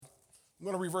I'm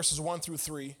going to read verses 1 through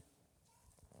 3.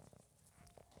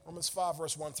 Romans 5,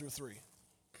 verse 1 through 3.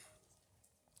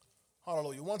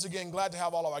 Hallelujah. Once again, glad to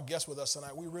have all of our guests with us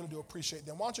tonight. We really do appreciate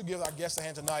them. Why don't you give our guests a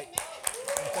hand tonight and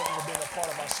thank them for being a part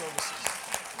of our services.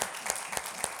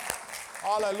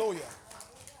 Hallelujah.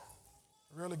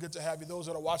 Really good to have you. Those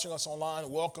that are watching us online,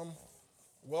 welcome.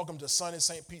 Welcome to sunny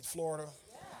St. Pete, Florida.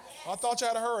 I thought you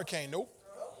had a hurricane. Nope.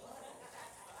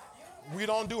 We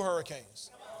don't do hurricanes.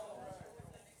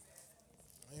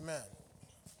 Amen.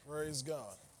 Praise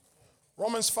God.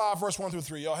 Romans 5, verse 1 through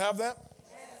 3. Y'all have that?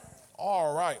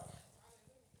 All right.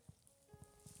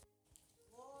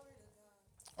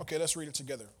 Okay, let's read it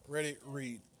together. Ready?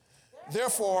 Read.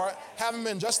 Therefore, having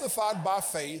been justified by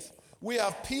faith, we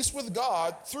have peace with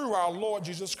God through our Lord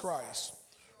Jesus Christ,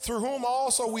 through whom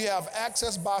also we have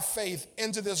access by faith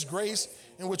into this grace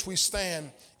in which we stand,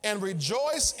 and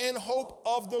rejoice in hope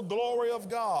of the glory of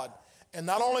God. And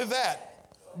not only that,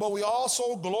 but we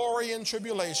also glory in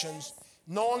tribulations,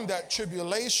 knowing that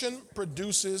tribulation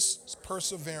produces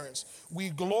perseverance. We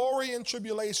glory in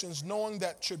tribulations, knowing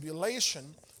that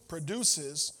tribulation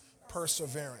produces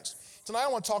perseverance. Tonight I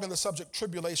want to talk on the subject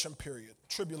tribulation period.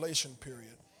 Tribulation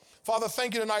period. Father,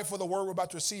 thank you tonight for the word we're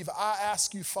about to receive. I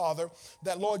ask you, Father,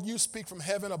 that, Lord, you speak from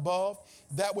heaven above,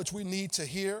 that which we need to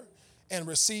hear and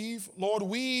receive. Lord,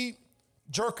 we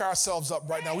jerk ourselves up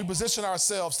right now. We position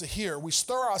ourselves to hear. We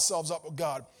stir ourselves up, oh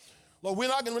God. Lord, we're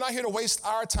not here to waste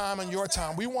our time and your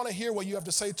time. We want to hear what you have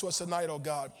to say to us tonight, oh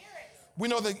God. We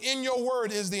know that in your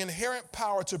word is the inherent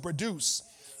power to produce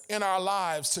in our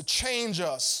lives, to change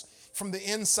us from the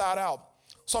inside out.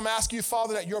 So I'm asking you,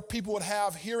 Father, that your people would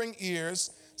have hearing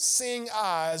ears, seeing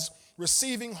eyes,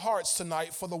 receiving hearts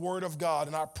tonight for the word of God.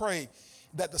 And I pray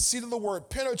that the seed of the word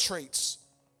penetrates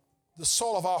the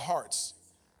soul of our hearts,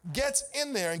 gets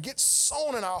in there and gets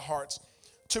sown in our hearts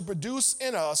to produce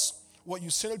in us what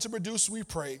you sent it to produce, we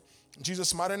pray. In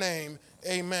Jesus' mighty name,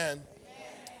 amen,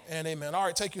 and amen. All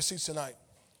right, take your seats tonight.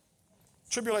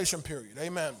 Tribulation period,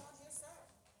 amen.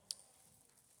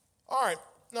 All right,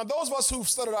 now those of us who've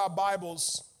studied our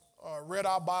Bibles, read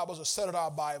our Bibles or studied our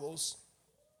Bibles,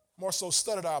 more so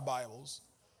studied our Bibles,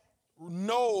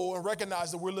 know and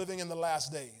recognize that we're living in the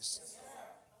last days.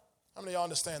 How many of y'all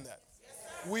understand that?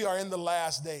 We are in the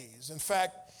last days. In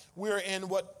fact, we're in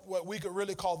what we could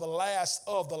really call the last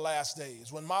of the last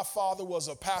days. When my father was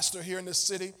a pastor here in this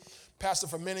city, pastor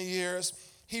for many years,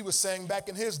 he was saying back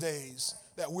in his days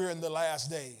that we're in the last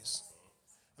days.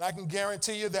 And I can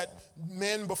guarantee you that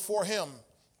men before him,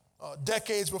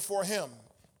 decades before him,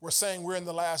 were saying we're in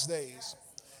the last days.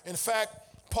 In fact,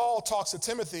 Paul talks to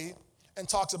Timothy and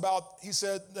talks about, he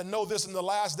said, know this, in the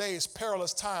last days,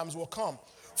 perilous times will come.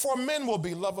 For men will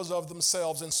be lovers of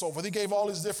themselves and so forth. He gave all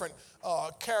these different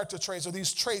character traits or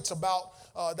these traits about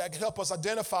that can help us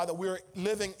identify that we're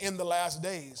living in the last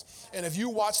days. And if you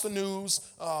watch the news,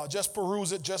 just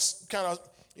peruse it, just kind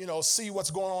of see what's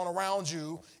going on around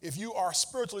you. If you are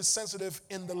spiritually sensitive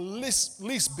in the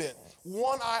least bit,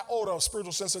 one iota of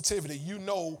spiritual sensitivity, you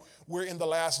know we're in the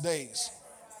last days.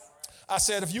 I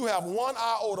said, if you have one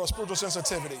iota of spiritual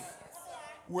sensitivity,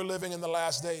 we're living in the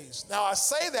last days. Now, I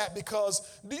say that because,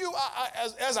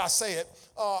 as I say it,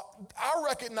 I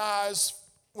recognize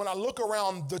when I look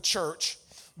around the church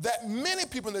that many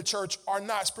people in the church are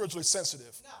not spiritually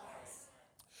sensitive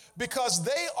because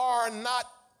they are not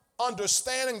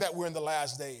understanding that we're in the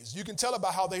last days. You can tell it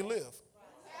by how they live.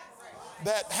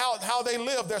 That how they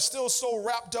live, they're still so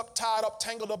wrapped up, tied up,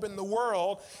 tangled up in the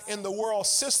world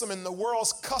system, in the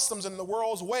world's customs, in the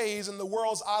world's ways, in the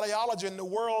world's ideology, in the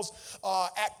world's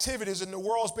activities, in the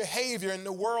world's behavior, in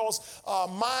the world's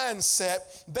mindset.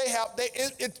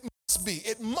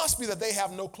 It must be that they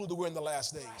have no clue that we're in the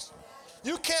last days.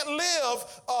 You can't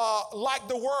live like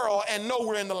the world and know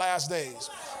we're in the last days.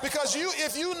 Because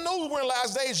if you knew we're in the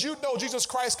last days, you know Jesus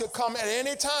Christ could come at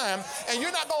any time, and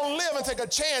you're not going to live and take a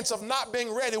chance of not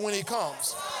being ready when he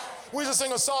comes. We used to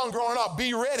sing a song growing up,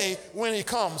 be ready when he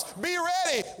comes. Be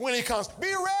ready when he comes.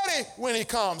 Be ready when he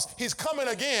comes. He's coming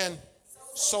again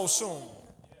so soon.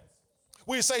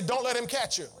 We say, don't let him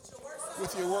catch you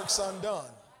with your works undone.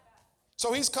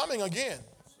 So he's coming again.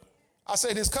 I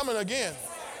said he's coming again.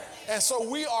 And so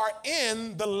we are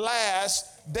in the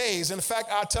last days. In fact,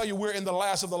 I tell you, we're in the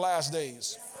last of the last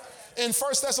days. In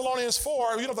 1 Thessalonians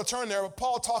 4, you don't have to turn there, but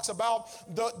Paul talks about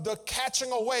the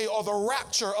catching away or the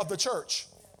rapture of the church.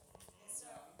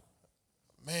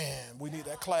 Man, we need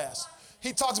that class.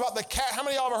 He talks about how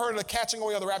many of y'all ever heard of the catching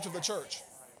away of the rapture of the church?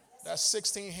 That's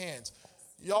 16 hands.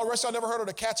 Rest of y'all never heard of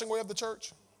the catching away of the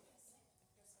church?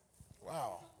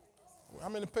 Wow. How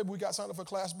many people we got signed up for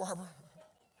class, Barbara?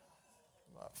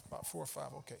 About 4 or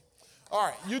 5, okay. All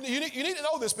right, you need to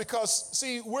know this because,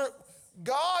 see,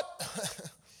 God,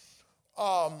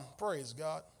 praise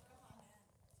God.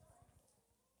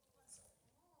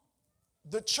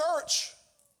 The church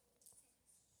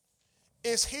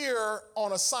is here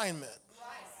on assignment.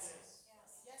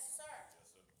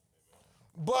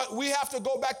 But we have to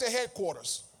go back to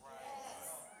headquarters.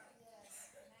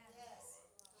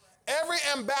 Every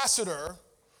ambassador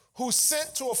who's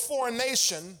sent to a foreign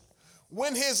nation,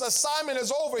 when his assignment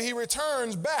is over, he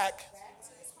returns back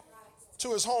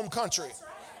to his home country.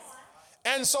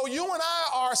 And so you and I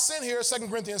are sent here, 2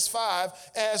 Corinthians 5,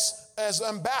 as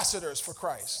ambassadors for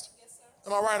Christ.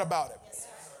 Am I right about it?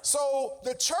 So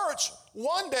the church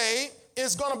one day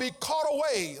is going to be caught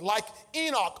away like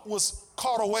Enoch was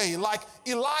caught away, like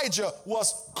Elijah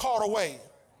was caught away.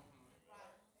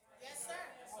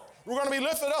 We're going to be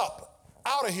lifted up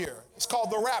out of here. It's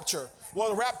called the rapture.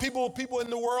 Well, people in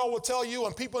the world will tell you,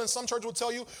 and people in some churches will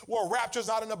tell you, well, rapture's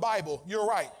not in the Bible. You're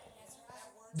right.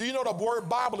 Do you know the word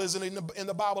Bible isn't in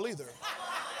the Bible either?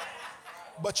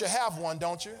 But you have one,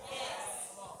 don't you?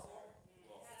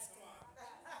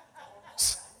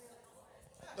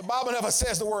 The Bible never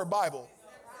says the word Bible.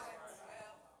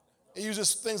 It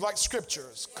uses things like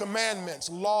scriptures, commandments,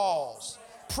 laws,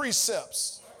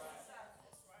 precepts.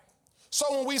 So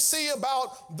when we see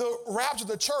about the rapture of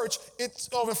the church, it's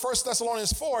over in 1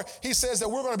 Thessalonians 4, he says that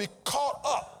we're going to be caught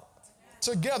up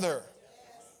together.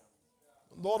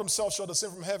 The Lord himself shall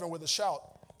descend from heaven with a shout,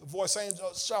 the voice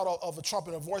shout of a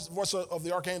trumpet, a voice of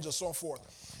the archangel, so forth.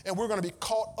 And we're going to be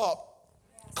caught up,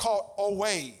 caught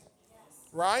away,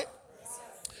 right?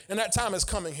 And that time is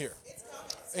coming here.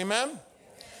 Amen?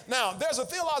 Now, there's a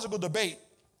theological debate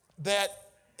that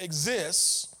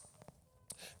exists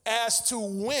as to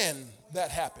when that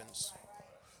happens.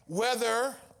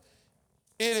 Whether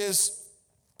it is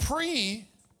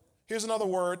here's another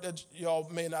word that y'all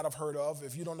may not have heard of.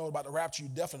 If you don't know about the rapture, you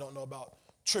definitely don't know about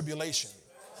tribulation.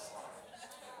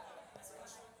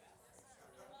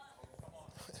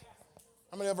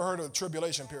 How many ever heard of the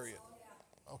tribulation period?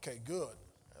 Okay, good.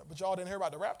 But y'all didn't hear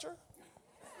about the rapture?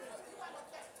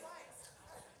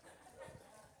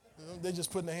 They're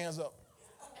just putting their hands up.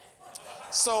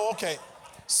 So, okay.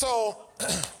 So,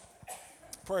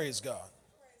 praise God.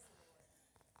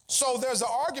 So there's an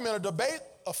argument, a debate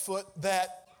afoot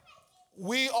that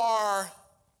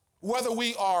whether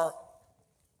we are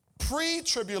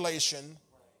pre-tribulation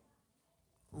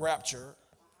rapture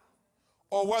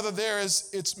or whether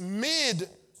it's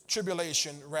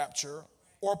mid-tribulation rapture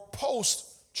or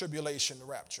post-tribulation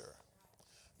rapture.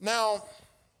 Now,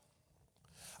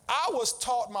 I was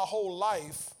taught my whole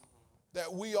life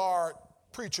that we are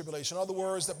pre-tribulation. In other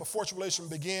words, that before tribulation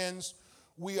begins,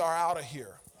 we are out of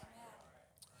here.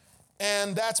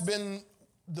 And that's been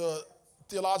the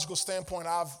theological standpoint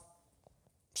I've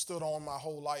stood on my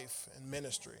whole life in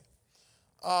ministry.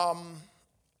 I'm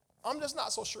just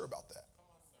not so sure about that.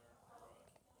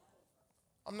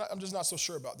 I'm just not so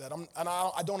sure about that.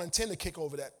 I don't intend to kick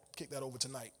that over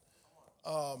tonight.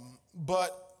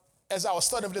 But as I was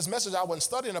studying for this message, I wasn't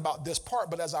studying about this part,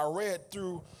 but as I read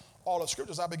through all the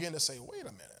scriptures, I began to say, wait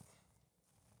a minute.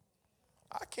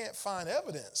 I can't find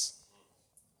evidence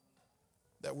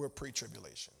that we're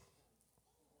pre-tribulation.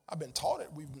 I've been taught it.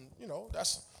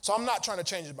 So I'm not trying to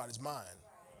change anybody's mind.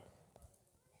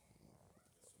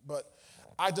 But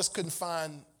I just couldn't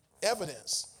find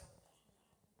evidence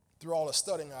through all the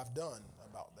studying I've done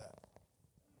about that.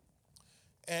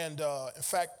 And in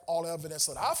fact, all the evidence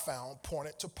that I found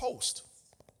pointed to post.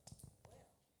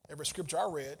 Every scripture I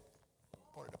read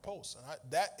pointed to post. And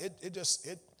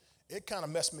it kind of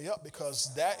messed me up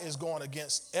because that is going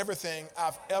against everything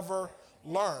I've ever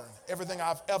learned, everything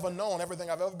I've ever known, everything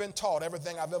I've ever been taught,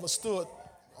 everything I've ever stood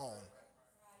on.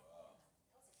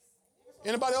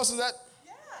 Anybody else is that?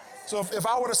 So if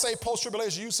I were to say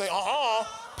post-tribulation, you say,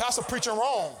 pastor preaching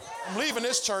wrong. I'm leaving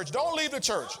this church. Don't leave the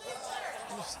church.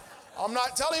 I'm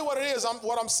not telling you what it is.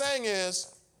 What I'm saying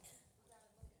is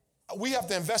we have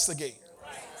to investigate.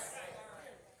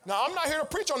 Now, I'm not here to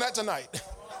preach on that tonight.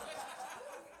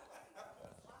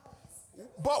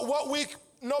 But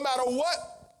no matter what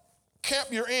camp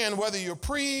you're in, whether you're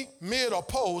pre, mid, or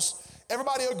post,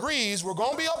 everybody agrees we're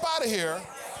going to be up out of here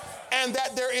and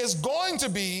that there is going to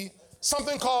be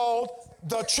something called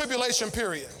the tribulation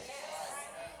period.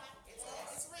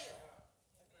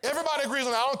 Everybody agrees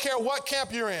on that. I don't care what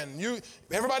camp you're in.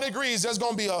 Everybody agrees there's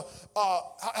going to be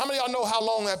how many of y'all know how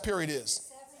long that period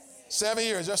is? 7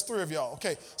 years. That's 3 of y'all.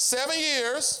 Okay. 7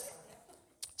 years.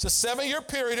 It's a 7-year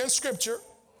period in Scripture.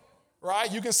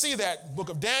 Right? You can see that. Book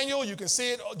of Daniel, you can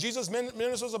see it. Jesus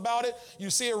ministers about it.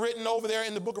 You see it written over there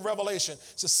in the book of Revelation.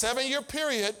 It's a 7-year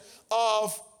period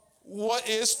of what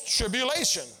is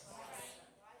tribulation.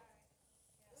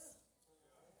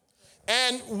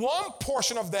 And one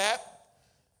portion of that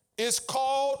is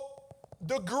called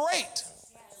the Great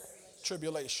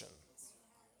Tribulation.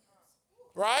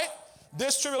 Right?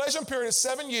 This tribulation period is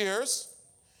 7 years,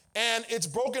 and it's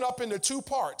broken up into two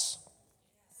parts.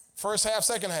 First half,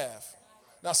 second half.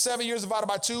 Now, 7 years divided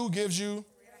by 2 gives you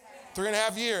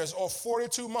 3.5 years, or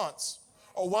 42 months,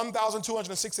 or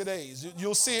 1,260 days.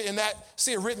 You'll see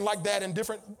it written like that in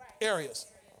different areas.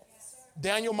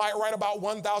 Daniel might write about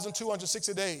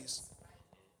 1,260 days.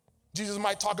 Jesus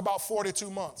might talk about 42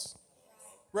 months.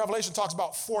 Revelation talks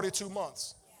about 42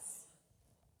 months.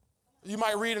 You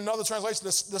might read in another translation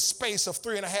the space of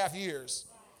 3.5 years.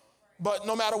 But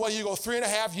no matter whether you go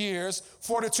 3.5 years,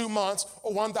 42 months,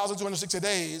 or 1,260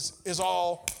 days is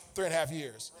all 3.5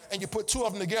 years. And you put two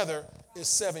of them together, it's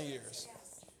 7 years.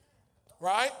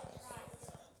 Right?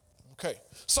 Okay.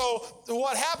 So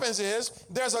what happens is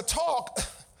there's a talk.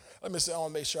 Let me see. I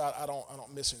want to make sure I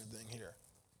don't miss anything here.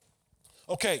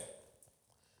 Okay.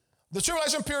 The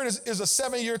tribulation period is a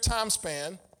 7-year time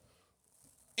span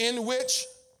in which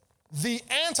the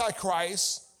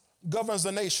Antichrist governs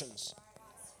the nations,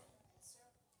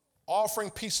 offering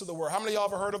peace to the world. How many of y'all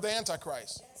ever heard of the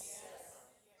Antichrist?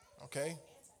 Okay.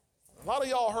 A lot of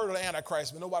y'all heard of the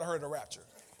Antichrist, but nobody heard of the rapture.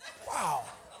 Wow.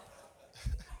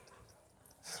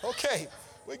 Okay.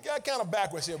 We got kind of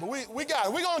backwards here, but we got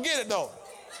it. We're going to get it, though.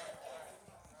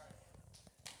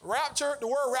 Rapture, the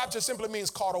word rapture simply means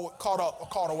caught up or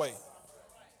caught away.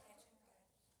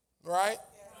 Right?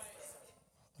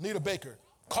 Anita Baker,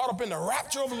 caught up in the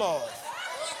rapture of love.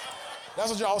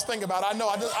 That's what y'all was thinking about. I know.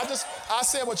 I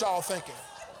said what y'all thinking.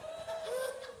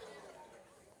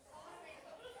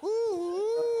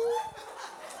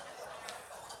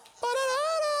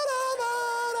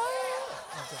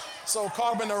 Okay. So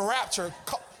caught up in the rapture,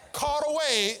 caught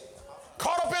away,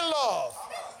 caught up in love.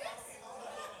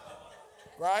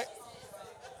 Right?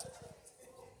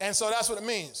 And so that's what it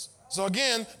means. So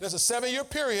again, there's a 7-year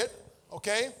period,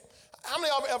 okay? How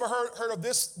many of y'all ever heard of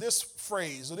this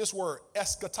phrase or this word,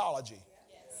 eschatology?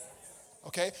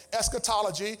 Okay?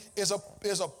 Eschatology is a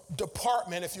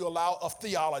department, if you allow, of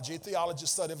theology. Theology is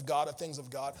study of God, of things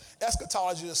of God.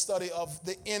 Eschatology is a study of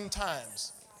the end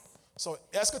times. So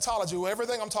eschatology,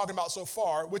 everything I'm talking about so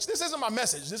far, which this isn't my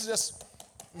message. This is just,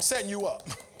 I'm setting you up.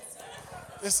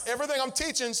 It's everything I'm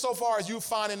teaching so far as you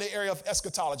find in the area of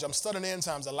eschatology. I'm studying the end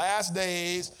times, the last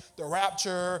days, the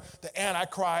rapture, the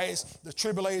Antichrist, the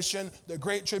tribulation, the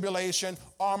great tribulation,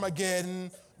 Armageddon,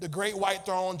 the great white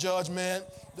throne judgment,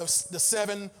 the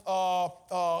 7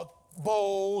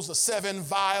 bowls, the 7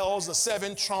 vials, the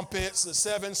 7 trumpets, the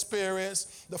 7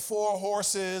 spirits, the 4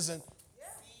 horses, and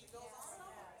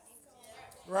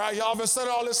right? Y'all been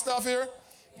studying all this stuff here?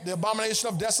 The abomination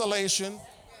of desolation.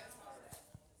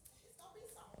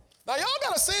 Now, y'all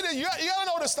got to see this. You got to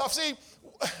know this stuff. See,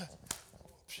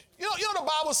 you know the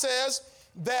Bible says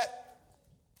that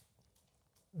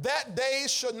day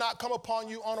should not come upon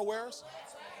you unawares.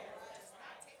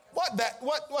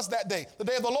 What's that day? The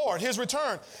day of the Lord, his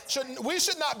return. We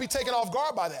should not be taken off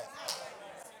guard by that.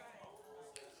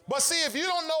 But see, if you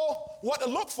don't know what to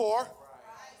look for,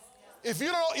 if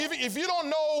you don't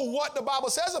know what the Bible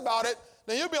says about it,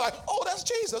 then you'll be like, oh, that's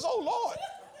Jesus. Oh, Lord.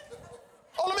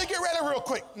 Oh, let me get ready real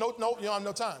quick. No, you don't have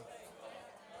no time.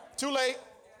 Too late.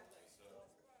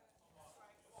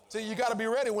 See, you got to be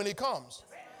ready when he comes.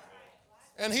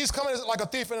 And he's coming like a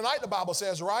thief in the night, the Bible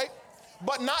says, right?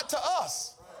 But not to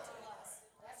us.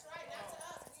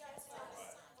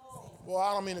 Well,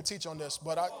 I don't mean to teach on this,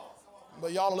 but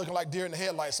y'all are looking like deer in the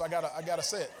headlights, so I gotta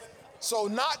say it. So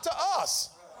not to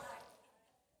us.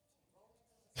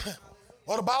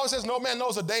 Well, the Bible says no man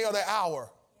knows the day or the hour.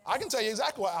 I can tell you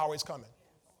exactly what hour he's coming.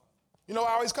 You know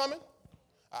what hour he's coming?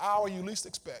 An hour you least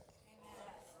expect.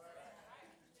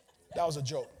 That was a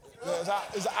joke.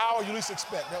 It's an hour you least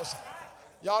expect.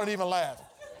 Y'all didn't even laugh.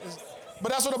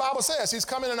 But that's what the Bible says. He's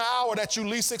coming in an hour that you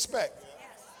least expect.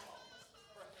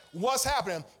 What's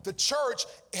happening? The church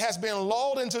has been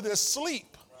lulled into this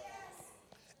sleep.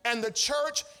 And the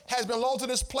church has been lulled to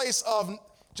this place of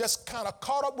just kind of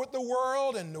caught up with the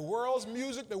world and the world's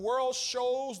music, the world's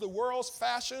shows, the world's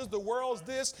fashions, the world's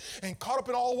this, and caught up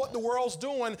in all what the world's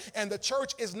doing, and the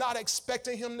church is not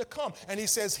expecting him to come. And he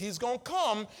says he's going to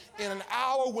come in an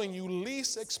hour when you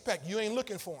least expect. You ain't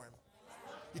looking for him.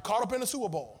 You caught up in the Super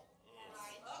Bowl.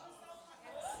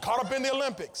 Caught up in the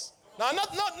Olympics. Now,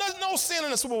 no sin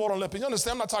in the Super Bowl Olympics. You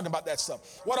understand? I'm not talking about that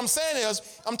stuff. What I'm saying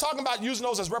is, I'm talking about using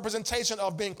those as representation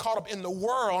of being caught up in the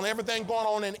world and everything going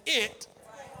on in it,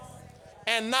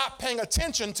 and not paying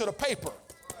attention to the paper,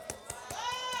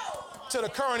 to the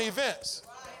current events.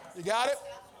 You got it?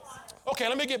 Okay,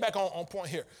 let me get back on point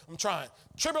here. I'm trying.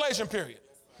 Tribulation period.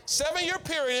 7-year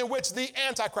period in which the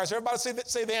Antichrist, everybody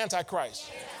say the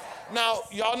Antichrist. Now,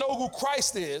 y'all know who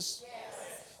Christ is.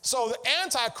 So the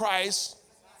Antichrist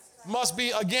must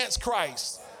be against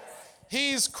Christ.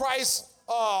 He's Christ's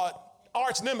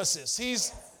arch nemesis.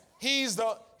 He's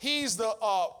the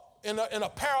in a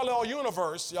parallel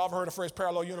universe. Y'all ever heard the phrase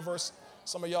parallel universe?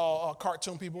 Some of y'all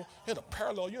cartoon people. In a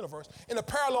parallel universe. In a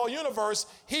parallel universe,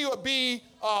 he would be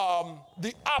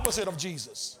the opposite of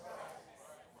Jesus.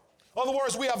 In other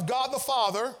words, we have God the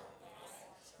Father,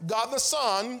 God the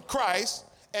Son, Christ,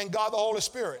 and God the Holy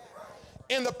Spirit.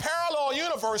 In the parallel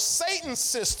universe, Satan's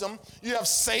system, you have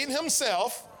Satan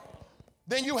himself,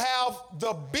 then you have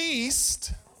the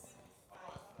beast,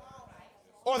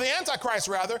 or the Antichrist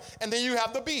rather, and then you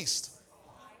have the beast.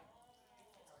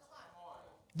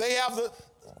 They have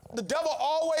the devil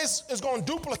always is going to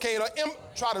duplicate or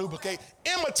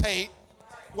imitate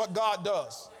what God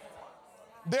does.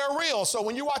 They're real. So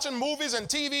when you're watching movies and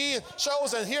TV and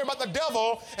shows and hear about the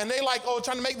devil, and they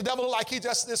trying to make the devil look like he's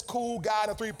just this cool guy in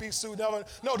a 3-piece suit. No,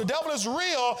 the devil is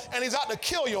real, and he's out to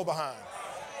kill your behind.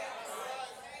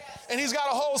 And he's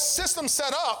got a whole system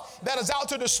set up that is out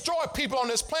to destroy people on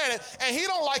this planet, and he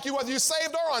don't like you whether you're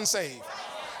saved or unsaved.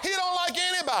 He don't like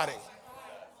anybody.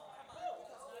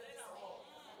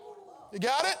 You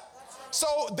got it? So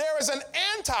there is the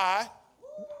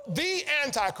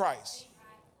Antichrist.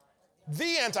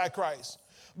 The Antichrist.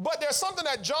 But there's something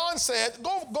that John said.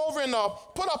 Go over and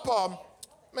put up,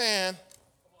 man,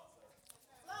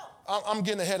 I'm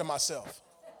getting ahead of myself.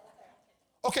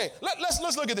 Okay,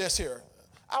 let's look at this here.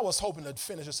 I was hoping to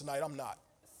finish this tonight. I'm not.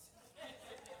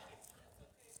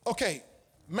 Okay,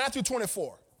 Matthew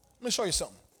 24. Let me show you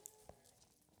something.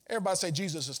 Everybody say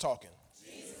Jesus is talking.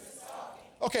 Jesus is talking.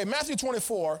 Okay, Matthew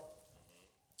 24.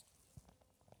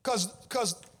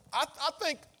 Because I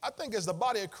think as the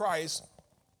body of Christ,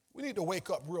 we need to wake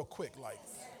up real quick. In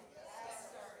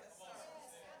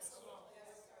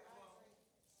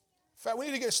fact, we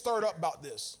need to get stirred up about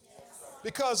this.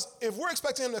 Because if we're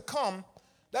expecting him to come,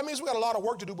 that means we got a lot of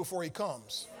work to do before he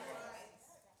comes.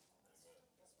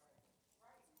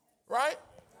 Right?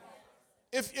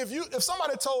 If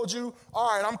somebody told you, all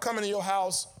right, I'm coming to your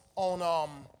house on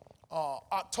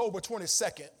October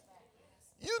 22nd,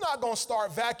 you're not going to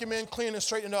start vacuuming, cleaning,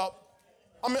 straightening up.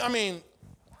 I mean,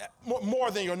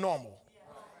 more than your normal.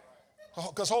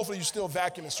 Because hopefully you still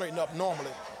vacuum and straighten up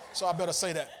normally. So I better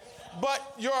say that. But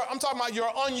I'm talking about your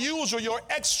unusual, your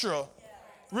extra,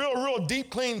 real deep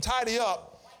clean, tidy up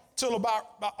till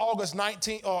about August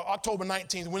 19th or October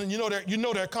 19th when you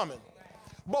know they're coming.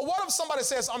 But what if somebody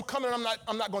says, I'm coming, and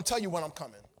I'm not going to tell you when I'm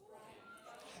coming?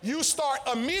 You start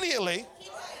immediately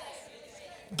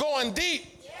going deep,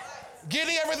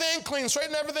 getting everything clean,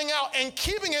 straightening everything out, and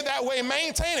keeping it that way,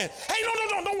 maintaining. Hey,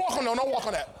 no, don't walk on that. Don't walk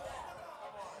on that.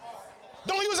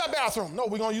 Don't use that bathroom. No,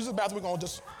 we're going to use the bathroom. We're going to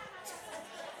just.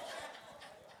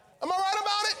 Am I right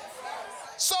about it?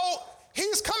 So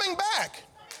he's coming back.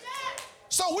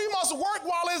 So we must work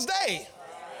while it's day.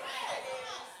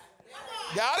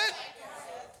 Got it?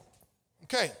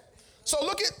 Okay. So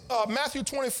look at Matthew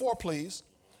 24, please.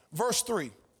 Verse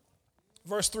 3.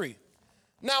 Verse 3.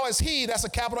 Now as he, that's a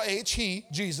capital H, he,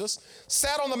 Jesus,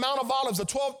 sat on the Mount of Olives,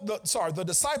 the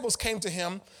disciples came to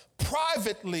him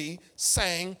privately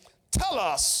saying, tell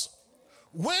us,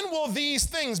 when will these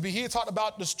things be? He talked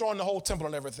about destroying the whole temple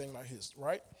and everything like his,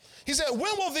 right? He said,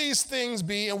 when will these things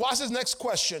be? And watch this next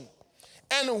question.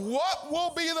 And what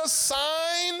will be the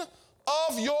sign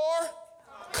of your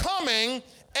coming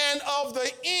and of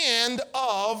the end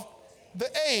of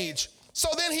the age? So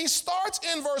then he starts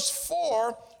in verse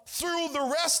 4 through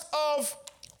the rest of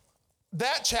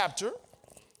that chapter,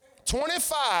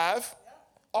 25,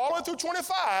 all the way through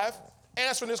 25,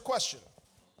 answering this question.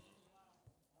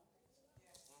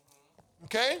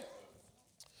 Okay?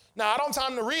 Now, I don't have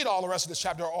time to read all the rest of this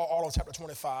chapter or all of chapter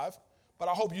 25, but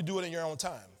I hope you do it in your own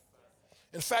time.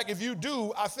 In fact, if you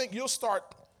do, I think you'll start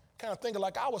kind of thinking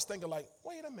like I was thinking, like,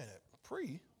 wait a minute,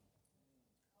 that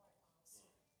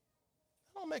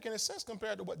don't make any sense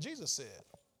compared to what Jesus said.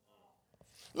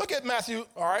 Look at Matthew,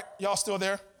 all right? Y'all still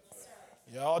there?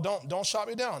 Y'all don't shut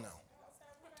me down now.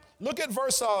 Look at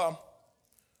verse,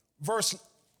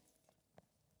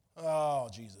 oh,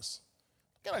 Jesus.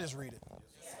 Can I just read it?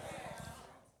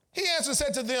 He answered and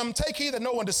said to them, take heed that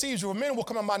no one deceives you, for men will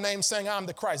come in my name saying, I'm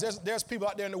the Christ. There's people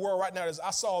out there in the world right now.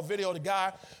 I saw a video of the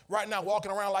guy right now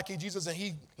walking around like he's Jesus, and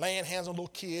he laying hands on little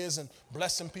kids and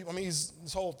blessing people. I mean,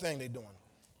 this whole thing they're doing,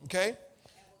 okay?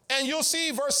 And you'll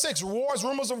see verse 6, wars,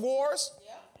 rumors of wars.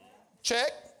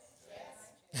 Check.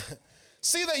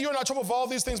 See that you're not troubled, for all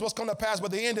these things must come to pass,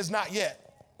 but the end is not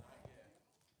yet.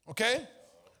 Okay?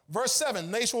 Verse 7,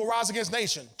 nation will rise against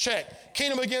nation. Check.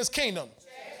 Kingdom against kingdom.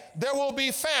 Check. There will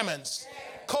be famines.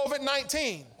 Check.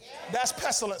 COVID-19. That's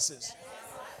pestilences.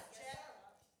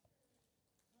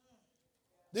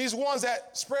 These ones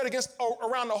that spread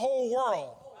around the whole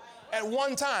world at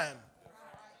one time.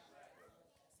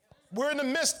 We're in the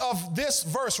midst of this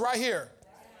verse right here,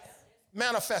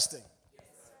 manifesting.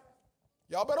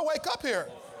 Y'all better wake up here,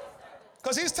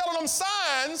 because he's telling them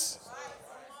signs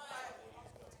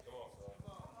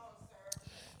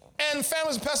and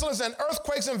famines and pestilence and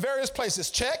earthquakes in various places.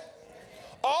 Check.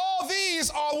 All these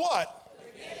are what?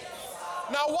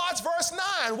 Now watch verse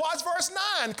 9. Watch verse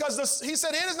 9, because he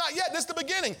said, it is not yet. This is the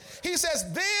beginning. He says,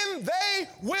 then they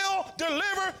will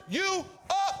deliver you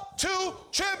up to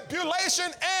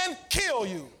tribulation and kill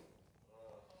you.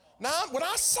 Now, when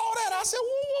I saw that, I said,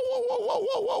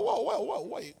 whoa,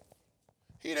 wait.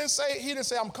 He didn't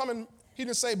say I'm coming. He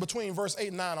didn't say between verse 8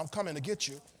 and 9, I'm coming to get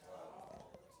you.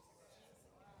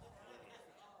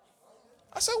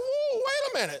 I said, whoa,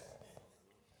 wait a minute.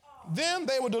 Then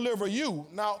they will deliver you.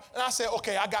 Now, and I said,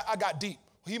 okay, I got deep.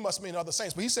 He must mean other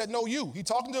saints. But he said, no, you. He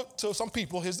talking to some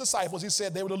people, his disciples. He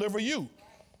said they will deliver you.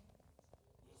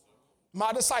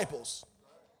 My disciples.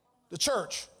 The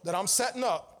church that I'm setting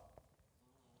up.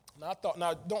 Now, I thought,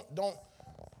 now, don't,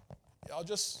 y'all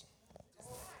just.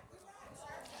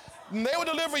 And they will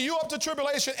deliver you up to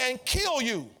tribulation and kill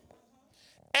you.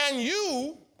 And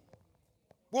you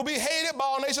will be hated by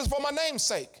all nations for my name's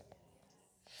sake.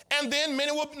 And then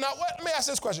many will, now let me ask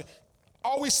this question.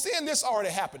 Are we seeing this already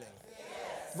happening?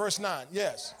 Yes. Verse 9,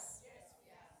 yes.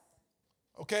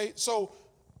 Okay, so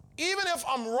even if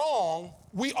I'm wrong,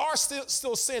 we are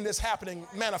still seeing this happening,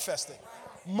 manifesting.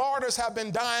 Martyrs have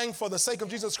been dying for the sake of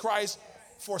Jesus Christ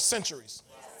for centuries.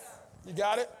 You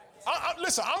got it?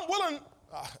 Listen, I'm willing,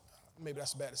 maybe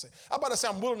that's bad to say. I'm about to say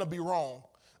I'm willing to be wrong.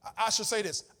 I should say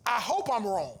this. I hope I'm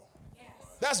wrong.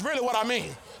 That's really what I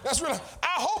mean. That's really,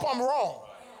 I hope I'm wrong.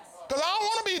 Because I don't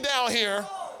want to be down here.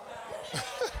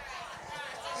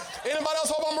 Anybody else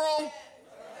hope I'm wrong?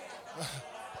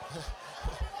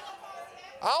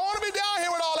 I don't want to be down here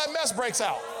when all that mess breaks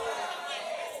out.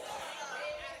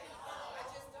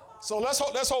 So let's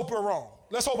hope we're wrong.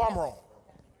 Let's hope I'm wrong.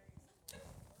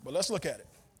 But let's look at it.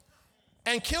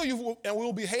 And kill you, and we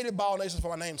will be hated by all nations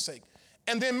for my name's sake.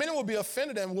 And then many will be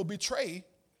offended and will betray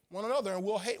one another and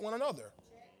will hate one another.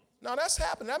 Now that's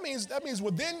happening. That means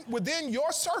within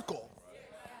your circle.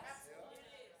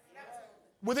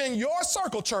 Within your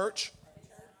circle, church,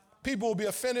 people will be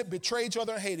offended, betray each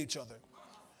other, and hate each other.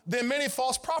 Then many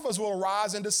false prophets will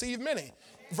arise and deceive many.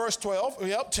 Verse 12,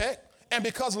 yep, check. And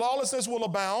because lawlessness will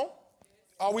abound,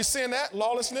 are we seeing that?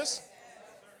 Lawlessness?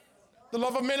 The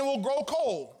love of many will grow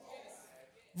cold.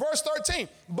 Verse 13,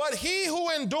 but he who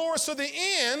endures to the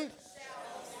end,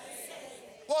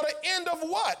 well, the end of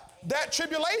what? That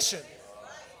tribulation.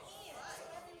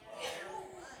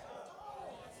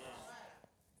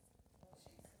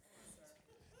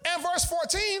 And verse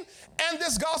 14, and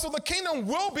this gospel of the kingdom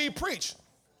will be preached.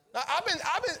 Now, I've been,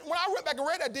 when I went back and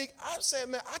read that,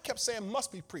 I kept saying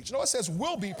must be preached. No, it says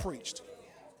will be preached.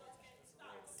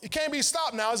 It can't be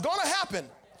stopped now. It's going to happen.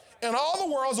 In all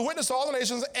the world, as a witness to all the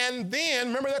nations, and then,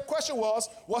 remember that question was,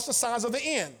 what's the signs of the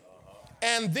end?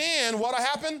 And then what'll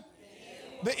happen?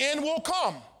 The end will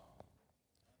come.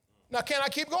 Now, can I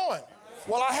keep going?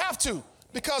 Well, I have to,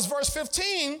 because verse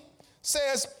 15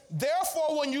 says,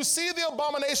 therefore, when you see the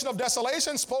abomination of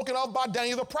desolation spoken of by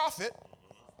Daniel the prophet,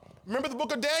 remember the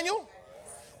book of Daniel?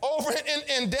 Over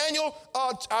in Daniel,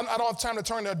 I don't have time to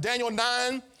turn there, Daniel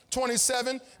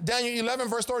 9:27, Daniel 11,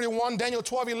 verse 31, Daniel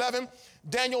 12:11,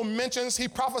 Daniel mentions, he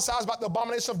prophesies about the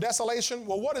abomination of desolation.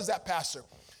 Well, what is that, Pastor?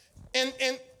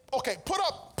 Okay, put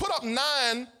up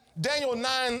Daniel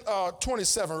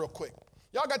 9:27 real quick.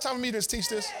 Y'all got time for me to teach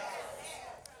this?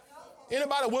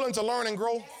 Anybody willing to learn and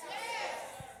grow?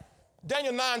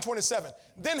 Daniel 9:27.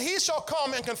 Then he shall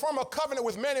come and confirm a covenant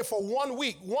with many for 1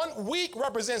 week. 1 week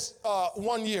represents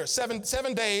 1 year. 7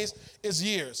 days is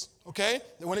years, okay?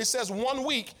 When he says 1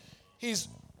 week, he's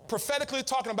prophetically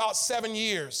talking about 7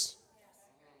 years.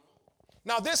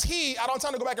 Now this I don't have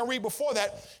time to go back and read before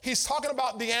that. He's talking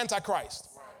about the Antichrist.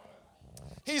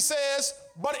 He says,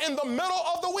 but in the middle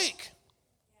of the week,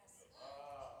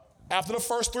 after the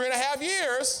first 3.5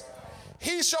 years,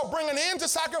 he shall bring an end to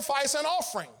sacrifice and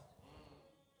offering.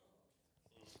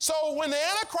 So when the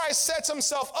Antichrist sets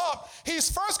himself up,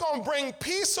 he's first going to bring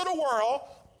peace to the world,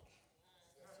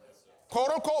 quote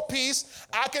unquote peace.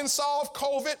 I can solve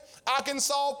COVID. I can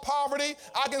solve poverty.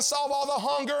 I can solve all the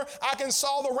hunger. I can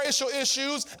solve the racial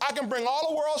issues. I can bring all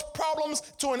the world's problems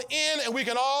to an end, and we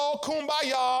can all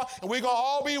kumbaya, and we're going to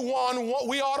all be one.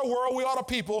 We are the world. We are the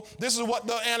people. This is what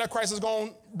the Antichrist is going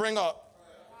to bring up.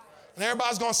 And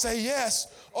everybody's going to say, yes.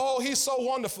 Oh, he's so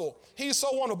wonderful. He's so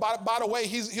wonderful. By the way,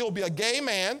 he'll be a gay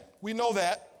man. We know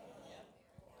that.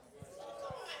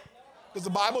 Because the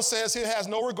Bible says he has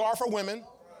no regard for women.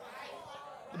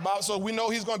 So we know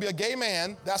he's going to be a gay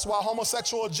man. That's why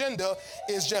homosexual agenda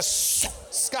is just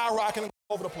skyrocketing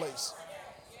all over the place.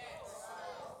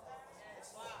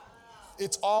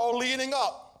 It's all leading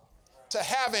up to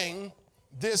having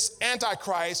this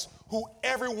Antichrist who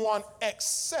everyone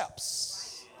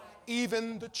accepts,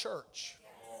 even the church.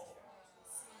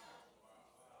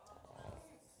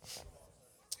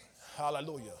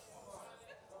 Hallelujah.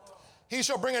 He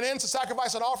shall bring an end to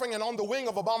sacrifice and offering, and on the wing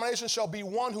of abomination shall be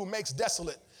one who makes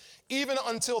desolate, even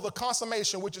until the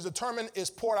consummation which is determined is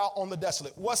poured out on the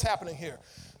desolate. What's happening here?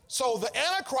 So the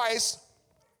Antichrist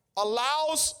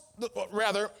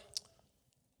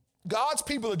God's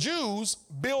people, the Jews,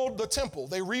 build the temple.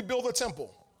 They rebuild the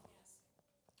temple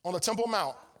on the Temple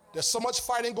Mount. There's so much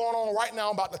fighting going on right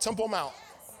now about the Temple Mount.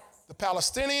 The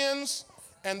Palestinians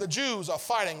and the Jews are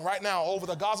fighting right now over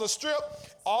the Gaza Strip.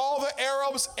 All the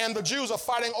Arabs and the Jews are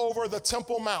fighting over the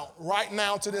Temple Mount right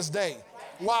now to this day.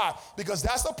 Why? Because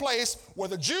that's the place where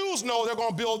the Jews know they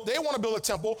want to build a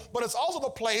temple, but it's also the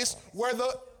place where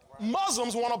the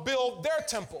Muslims want to build their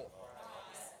temple.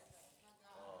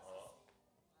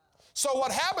 So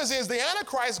what happens is the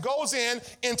Antichrist goes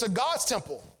into God's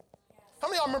temple. How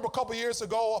many of y'all remember a couple years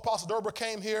ago, Apostle Derber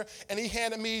came here and he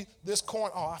handed me this coin?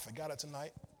 Oh, I forgot it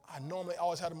tonight. I normally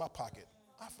always had it in my pocket.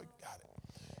 I forgot it.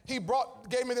 He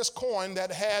gave me this coin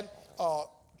that had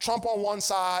Trump on one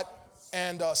side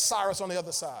and Cyrus on the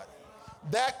other side.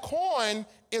 That coin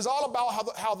is all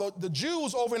about how the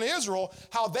Jews over in Israel,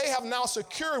 how they have now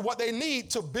secured what they need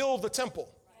to build the temple.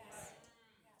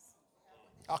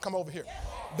 I'll come over here.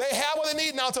 They have what they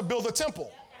need now to build the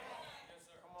temple.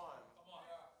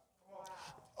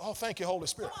 Oh, thank you, Holy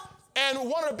Spirit. And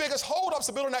one of the biggest holdups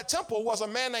of building that temple was a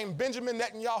man named Benjamin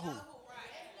Netanyahu.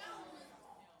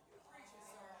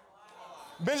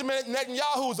 Benjamin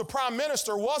Netanyahu was the prime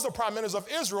minister of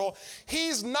Israel.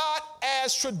 He's not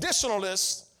as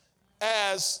traditionalist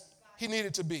as he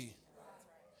needed to be.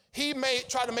 He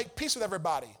tried to make peace with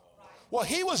everybody. Well,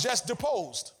 he was just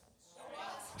deposed.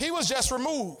 He was just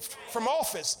removed from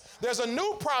office. There's a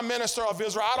new prime minister of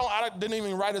Israel. I didn't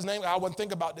even write his name. I wouldn't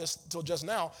think about this until just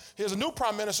now. Here's a new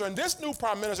prime minister, and this new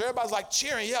prime minister, everybody's like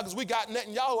cheering, yeah, because we got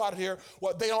Netanyahu out of here.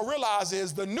 What they don't realize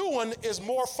is the new one is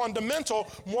more fundamental,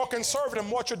 more conservative,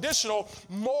 more traditional,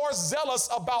 more zealous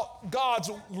about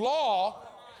God's law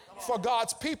for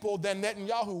God's people than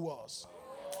Netanyahu was.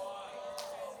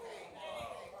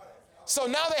 So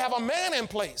now they have a man in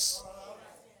place.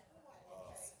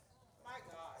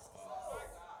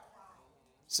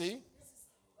 See?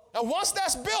 And once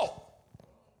that's built,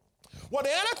 what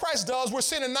the Antichrist does, we're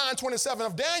seeing in 9:27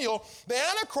 of Daniel, the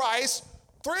Antichrist,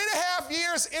 3.5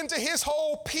 years into his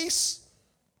whole peace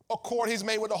accord he's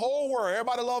made with the whole world.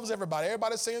 Everybody loves everybody.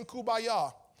 Everybody's saying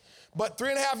kumbaya. But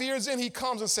 3.5 years in, he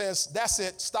comes and says, that's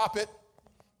it, stop it.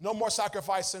 No more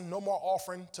sacrificing, no more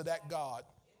offering to that God.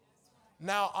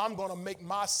 Now I'm going to make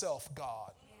myself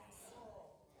God.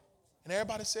 And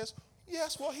everybody says,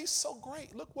 yes, well, he's so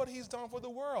great. Look what he's done for the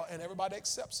world. And everybody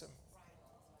accepts him.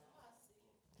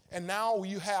 And now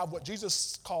you have what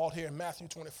Jesus called here in Matthew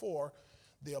 24,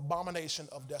 the abomination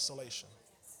of desolation.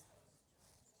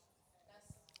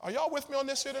 Are y'all with me on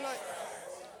this here tonight?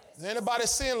 Is anybody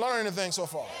seeing, learn anything so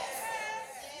far?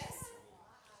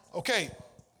 Okay,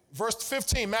 verse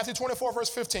 15, Matthew 24, verse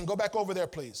 15. Go back over there,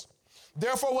 please.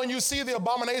 Therefore, when you see the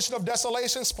abomination of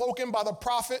desolation spoken of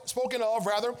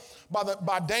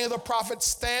by Daniel the prophet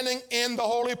standing in the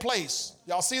holy place.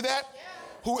 Y'all see that? Yeah.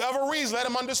 Whoever reads, let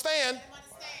him understand.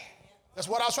 That's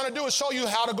what I was trying to do, is show you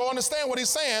how to go understand what he's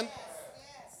saying.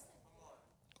 Yes.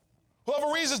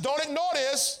 Whoever reads this, don't ignore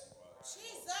this.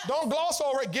 Jesus. Don't gloss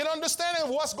over it. Get understanding of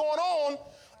what's going on.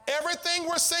 Everything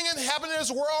we're seeing happening in this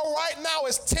world right now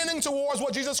is tending towards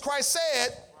what Jesus Christ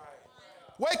said.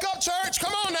 Wake up, church.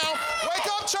 Come on now. Wake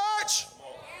up, church.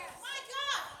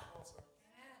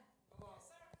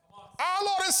 Our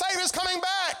Lord and Savior is coming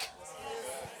back.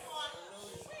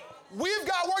 We've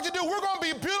got work to do. We're going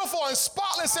to be beautiful and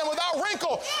spotless and without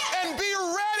wrinkle and be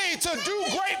ready to do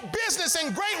great business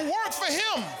and great work for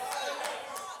him.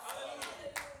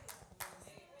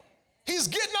 He's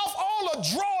getting off all the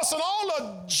dross and all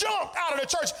the junk out of the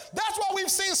church. That's why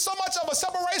we've seen so much of a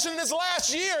separation in this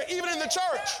last year, even in the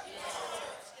church.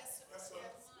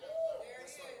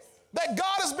 That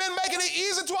God has been making it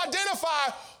easy to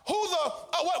identify who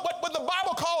what the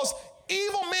Bible calls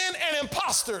evil men and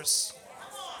imposters.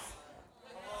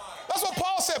 That's what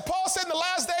Paul said. Paul said in the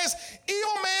last days,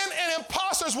 evil men and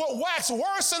imposters will wax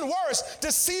worse and worse,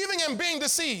 deceiving and being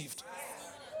deceived.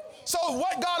 So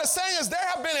what God is saying is there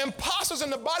have been imposters in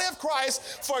the body of Christ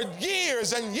for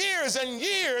years and years and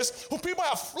years who people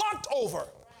have flocked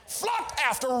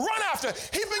after, run after,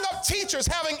 heaping up teachers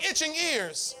having itching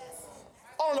ears.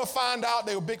 Only to find out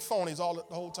they were big phonies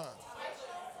the whole time.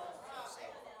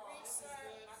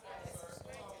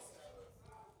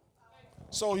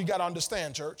 So you got to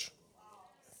understand, church.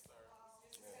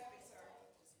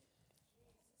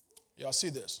 Y'all see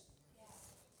this?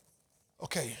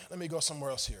 Okay, let me go somewhere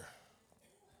else here.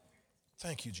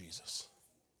 Thank you, Jesus.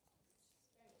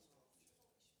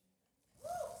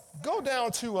 Go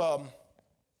down to,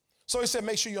 so he said,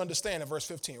 make sure you understand in verse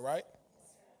 15, right?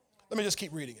 Let me just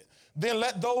keep reading it. Then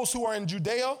let those who are in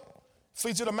Judea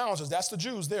flee to the mountains. That's the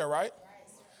Jews there, right?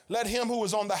 Let him who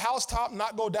is on the housetop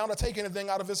not go down to take anything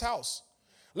out of his house.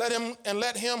 Let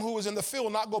him who is in the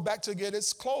field not go back to get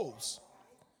his clothes.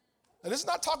 Now, this is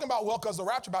not talking about, well, because the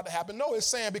rapture about to happen. No, it's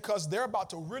saying because they're about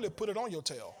to really put it on your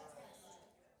tail.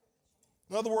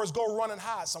 In other words, go run and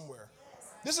hide somewhere.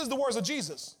 This is the words of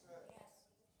Jesus.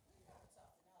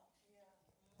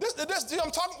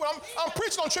 I'm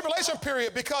preaching on tribulation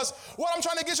period because what I'm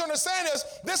trying to get you to understand is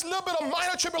this little bit of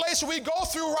minor tribulation we go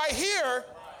through right here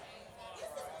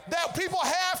that people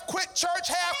have quit church,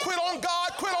 have quit on God,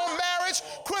 quit on marriage,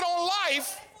 quit on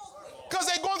life because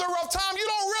they're going through a rough time. You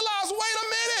don't realize, wait a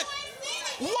minute,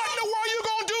 what in the world are you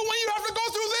going to do when you have to go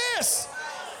through this?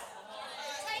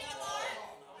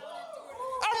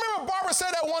 I remember Barbara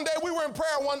said that one day. We were in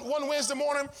prayer one Wednesday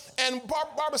morning, and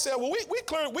Barbara said, well,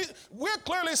 we're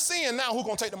clearly seeing now who's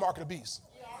going to take the mark of the beast.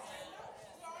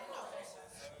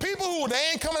 People who, they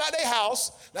ain't coming out their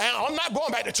house. Now, I'm not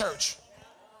going back to church.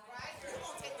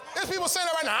 There's people saying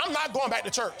that right now, I'm not going back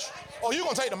to church. Oh, you're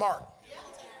going to take the mark.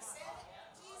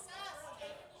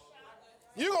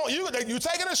 You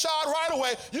taking a shot right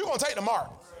away, you're going to take the mark.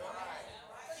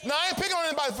 Now, I ain't picking on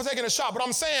anybody for taking a shot, but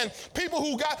I'm saying there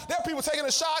are people taking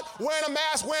a shot, wearing a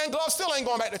mask, wearing gloves, still ain't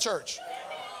going back to church.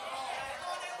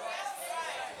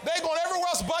 They going everywhere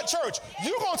else but church.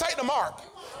 You're going to take the mark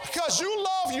because you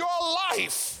love your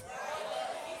life.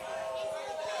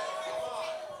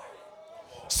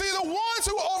 See, the ones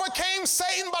who overcame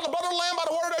Satan by the blood of the Lamb, by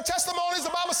the word of their testimonies, the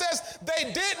Bible says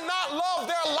they did not love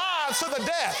their lives to the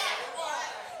death.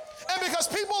 And because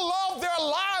people love their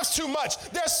lives too much,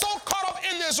 they're so caught up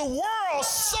in this world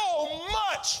so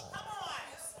much.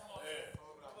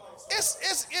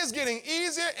 It's getting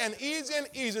easier and easier and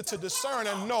easier to discern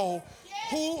and know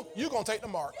who you're going to take the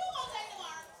mark.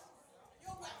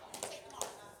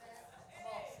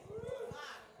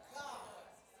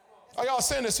 Are y'all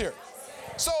seeing this here?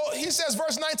 So he says,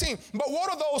 verse 19, but what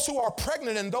are those who are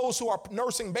pregnant and those who are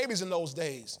nursing babies in those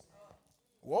days?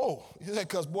 Whoa. He said,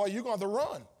 because, boy, you're going to have to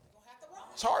run.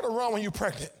 It's hard to run when you're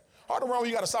pregnant. Hard to run when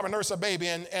you got to stop and nurse a baby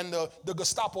and the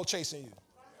Gestapo chasing you.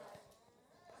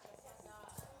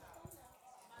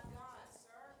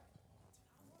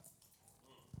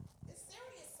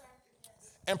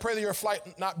 And pray that your flight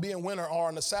not be in winter or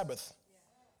on the Sabbath.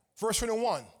 Verse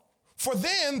 21. For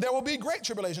then there will be great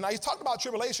tribulation. Now, he's talked about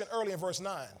tribulation early in verse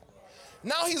 9.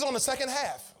 Now he's on the second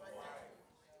half.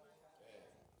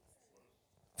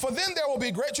 For then there will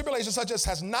be great tribulation such as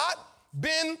has not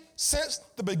been since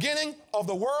the beginning of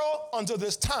the world until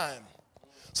this time.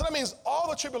 So that means all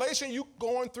the tribulation you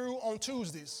going through on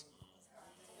Tuesdays.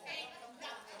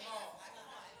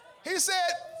 He said,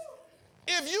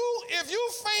 if you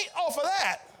faint off of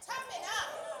that,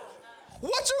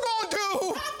 what you gonna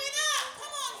do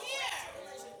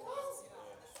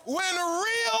when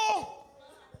real,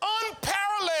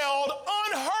 unparalleled,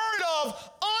 unheard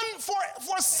of,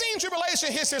 unforeseen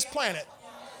tribulation hits this planet?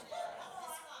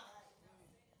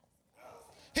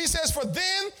 He says, for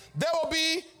then there will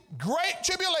be great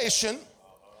tribulation,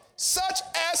 such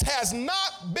as has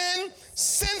not been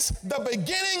since the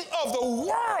beginning of the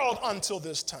world until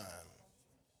this time.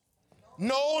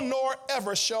 No, nor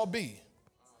ever shall be.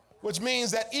 Which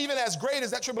means that even as great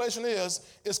as that tribulation is,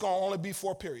 it's going to only be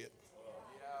for a period.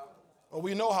 Well,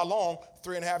 we know how long,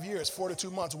 3.5 years, 42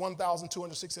 months,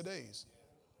 1,260 days.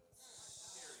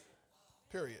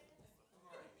 Period.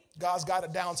 God's got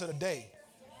it down to the day.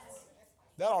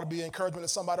 That ought to be encouragement to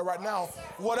somebody right now.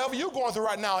 Whatever you're going through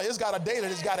right now, it's got a day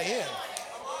that it's got to end.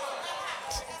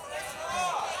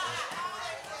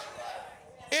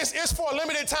 It's for a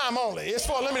limited time only. It's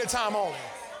for a limited time only.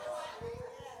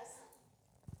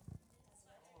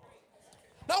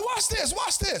 Now watch this,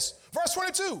 watch this. Verse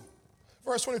 22.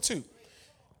 Verse 22.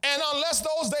 And unless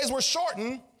those days were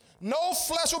shortened, no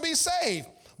flesh will be saved.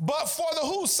 But for the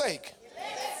whose sake?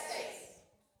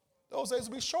 Those days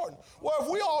will be shortened. Well, if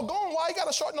we all gone, why you got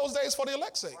to shorten those days for the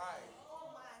elect's sake?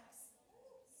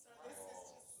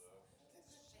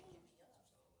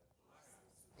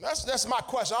 That's my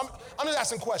question. I'm just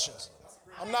asking questions.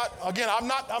 I'm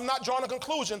not drawing a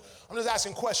conclusion. I'm just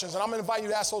asking questions. And I'm going to invite you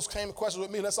to ask those same questions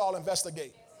with me. Let's all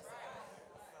investigate.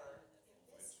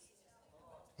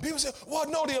 People say, well,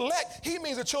 no, the elect, he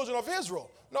means the children of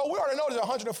Israel. No, we already know there's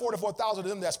 144,000 of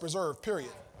them that's preserved, period.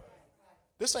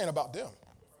 This ain't about them.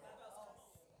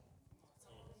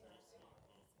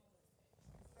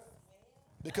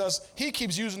 Because he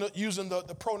keeps using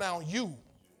the pronoun you.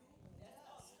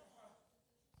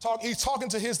 He's talking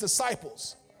to his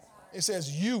disciples. It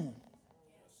says you.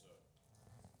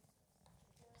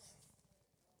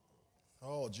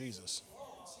 Oh, Jesus.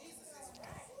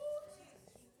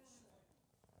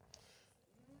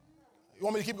 You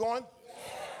want me to keep going?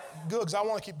 Good, because I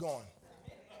want to keep going.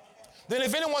 Then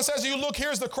if anyone says to you, look,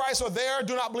 here's the Christ, or there,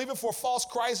 do not believe it, for false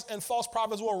Christs and false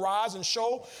prophets will arise and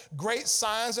show great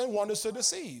signs and wonders to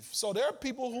deceive. So there are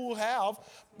people who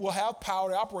will have power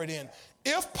to operate in,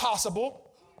 if possible,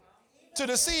 to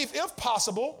deceive, if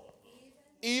possible,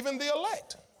 even the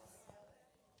elect.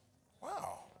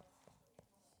 Wow.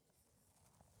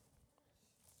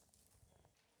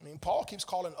 I mean, Paul keeps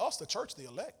calling us, the church, the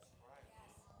elect.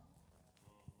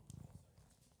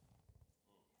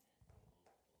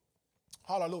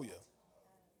 Hallelujah.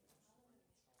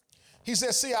 He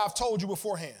says, see, I've told you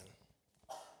beforehand.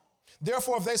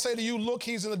 Therefore, if they say to you, look,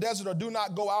 he's in the desert, or do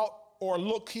not go out, or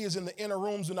look, he is in the inner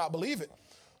rooms, do not believe it.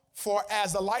 For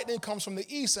as the lightning comes from the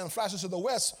east and flashes to the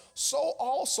west, so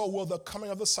also will the coming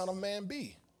of the Son of Man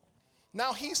be.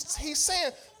 Now, he's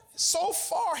saying, so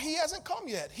far he hasn't come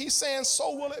yet. He's saying,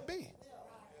 so will it be.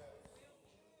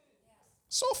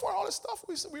 So far, all this stuff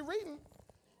we're reading,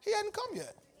 he hadn't come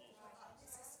yet.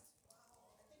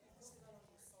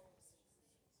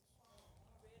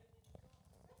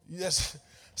 Yes.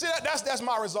 See, that's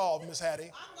my resolve, Miss Hattie.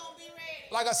 I'm going to be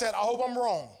ready. Like I said, I hope I'm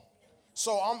wrong.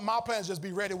 So my plan is just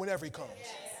be ready whenever he comes.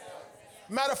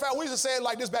 Matter of fact, we used to say it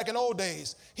like this back in old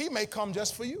days. He may come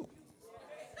just for you.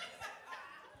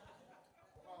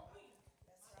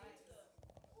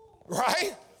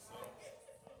 Right?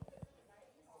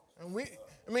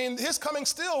 And his coming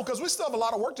still, because we still have a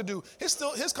lot of work to do.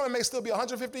 His coming may still be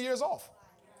 150 years off.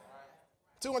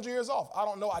 200 years off. I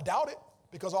don't know. I doubt it,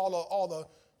 because all the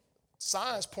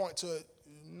signs point to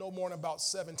no more than about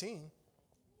 17.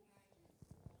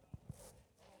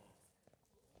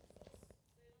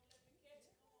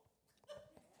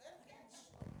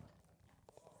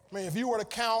 I mean, if you were to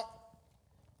count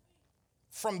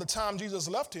from the time Jesus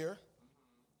left here,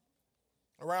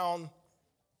 around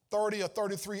 30 or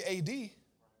 33 AD,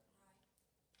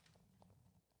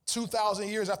 2,000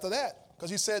 years after that,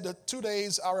 because he said the 2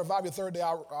 days I'll revive you, the third day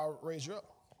I'll raise you up.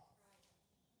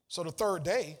 So the third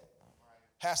day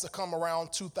has to come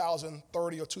around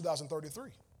 2030 or 2033.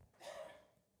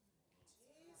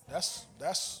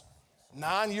 That's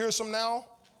 9 years from now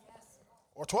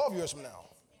or 12 years from now.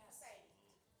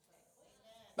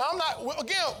 Now,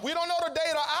 we don't know the day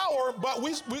or the hour, but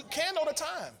we can know the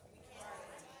time.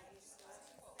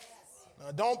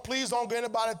 Now, please don't get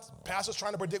anybody, pastor's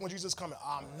trying to predict when Jesus is coming.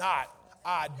 I'm not.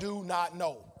 I do not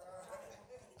know.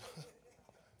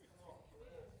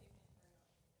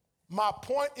 My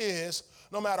point is,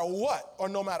 no matter what or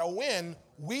no matter when,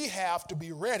 we have to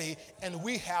be ready and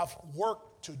we have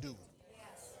work to do.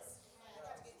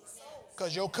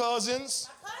 Because your cousins,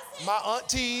 my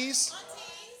aunties,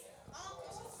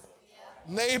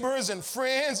 neighbors and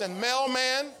friends and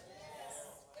mailman.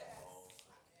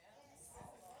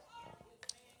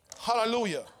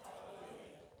 Hallelujah.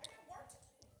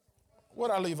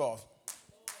 Where'd I leave off?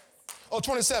 Oh,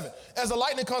 27. As the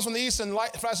lightning comes from the east and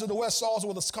light flashes to the west, so also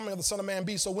will the coming of the Son of Man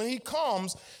be. So when he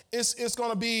comes, it's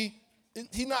going to be,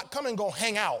 he's not coming going to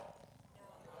hang out.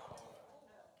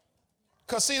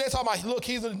 Because see, they're talking about, look,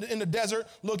 he's in the desert,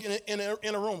 look, in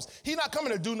the rooms. He's not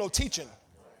coming to do no teaching.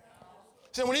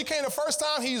 See, when he came the first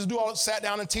time, he sat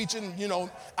down and teaching,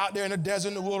 out there in the desert,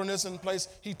 in the wilderness and place.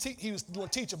 He was doing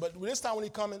teaching. But this time when he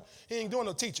coming, he ain't doing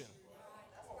no teaching.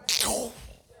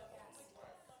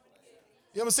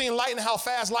 You ever seen lightning, how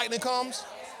fast lightning comes?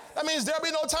 That means there'll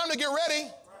be no time to get ready.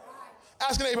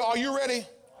 Ask your neighbor, are you ready?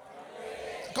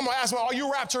 Come on, ask him, are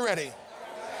you rapture ready?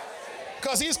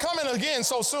 Because he's coming again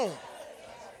so soon.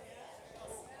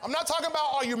 I'm not talking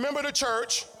about, are you a member of the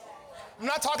church? I'm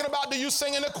not talking about, do you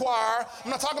sing in the choir? I'm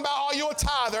not talking about, are you a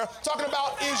tither? I'm talking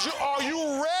about, are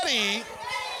you ready?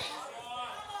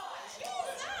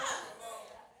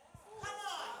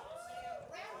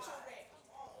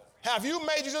 Have you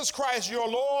made Jesus Christ your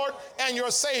Lord and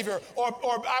your Savior? Or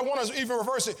I want to even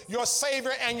reverse it, your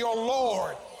Savior and your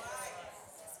Lord.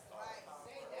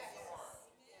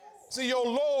 See, your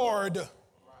Lord.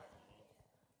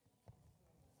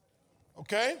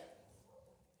 Okay?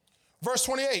 Verse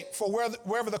 28, for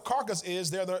wherever the carcass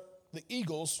is, there the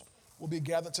eagles will be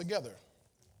gathered together.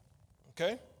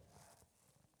 Okay?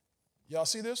 Y'all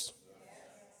see this? Yes.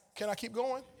 Can I keep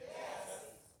going?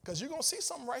 Because you're going to see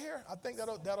something right here. I think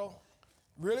that'll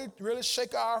really, really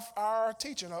shake our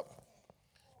teaching up.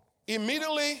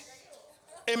 Immediately,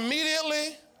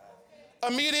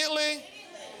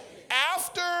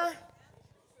 after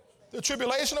the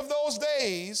tribulation of those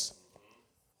days,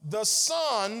 the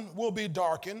sun will be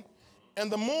darkened,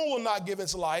 and the moon will not give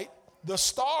its light. The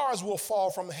stars will fall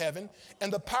from heaven,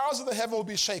 and the powers of the heaven will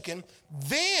be shaken.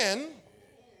 Then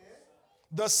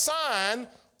the sign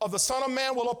of the Son of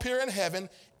Man will appear in heaven,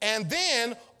 and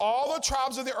then all the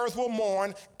tribes of the earth will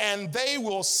mourn, and they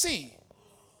will see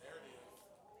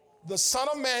the Son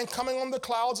of Man coming on the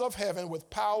clouds of heaven with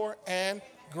power and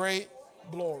great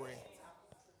glory.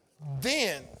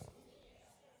 Then,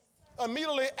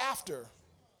 immediately after,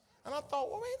 and I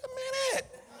thought, well, wait a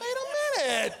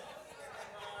minute.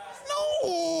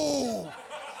 No.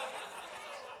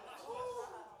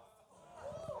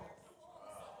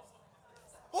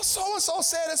 Well, so-and-so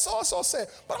said it, so-and-so said.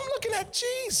 But I'm looking at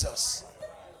Jesus.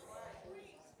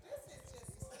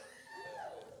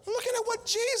 I'm looking at what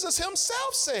Jesus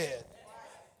himself said.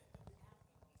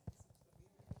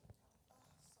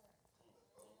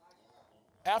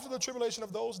 After the tribulation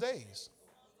of those days.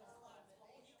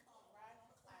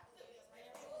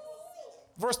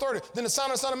 Verse 30, then the Son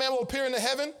of Man will appear in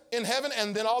heaven,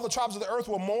 and then all the tribes of the earth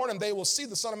will mourn, and they will see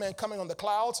the Son of Man coming on the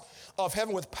clouds of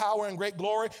heaven with power and great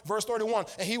glory. Verse 31,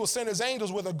 and he will send his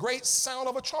angels with a great sound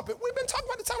of a trumpet. We've been talking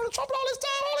about the sound of the trumpet all this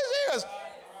time, all these years.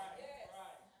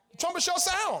 The trumpet shall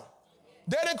sound.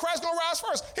 Dead in Christ going to rise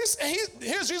first.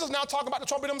 Here's Jesus now talking about the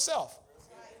trumpet himself.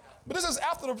 But this is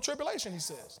after the tribulation, he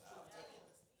says.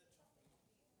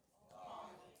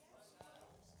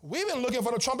 We've been looking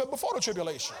for the trumpet before the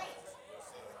tribulation.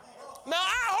 Now,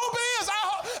 I hope it is.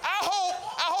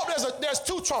 I hope there's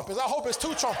two trumpets. I hope it's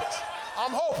two trumpets. I'm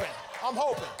hoping.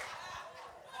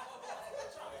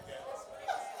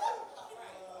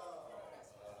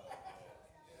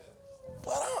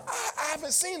 But I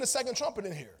haven't seen the second trumpet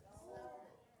in here.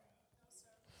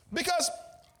 Because,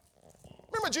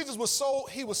 remember, Jesus was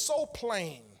so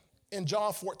plain in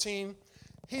John 14.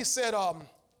 He said, I'm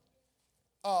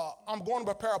going to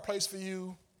prepare a place for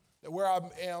you, that where I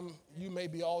am, you may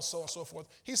be also, and so forth.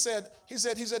 He said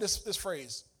this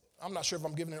phrase. I'm not sure if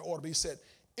I'm giving it in order, but he said,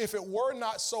 if it were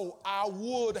not so, I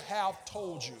would have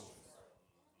told you.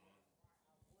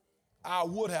 I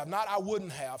would have, not I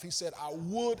wouldn't have. He said, I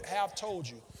would have told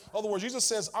you. In other words, Jesus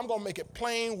says, I'm going to make it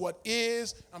plain what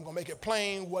is, I'm going to make it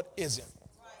plain what isn't.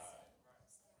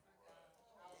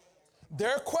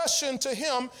 Their question to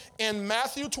him in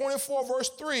Matthew 24, verse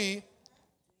 3,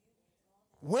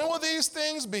 when will these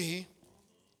things be?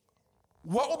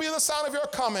 What will be the sign of your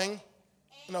coming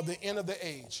and of the end of the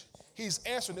age? He's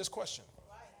answering this question.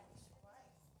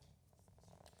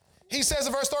 He says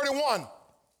in verse 31,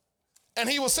 and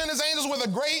he will send his angels with a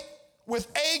great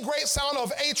sound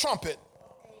of a trumpet.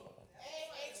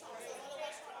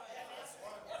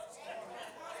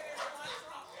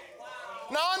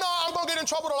 Now, I know I'm going to get in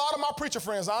trouble with a lot of my preacher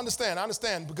friends. I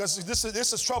understand, because this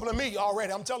is troubling me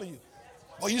already, I'm telling you.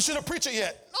 Well, you shouldn't preach it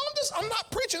yet. No, I'm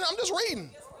not preaching, I'm just reading.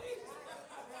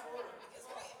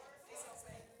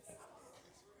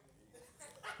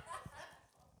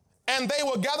 And they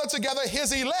will gather together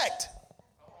his elect.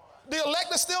 The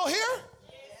elect is still here?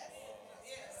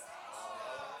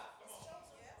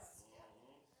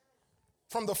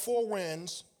 From the four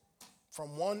winds,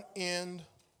 from one end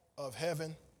of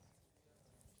heaven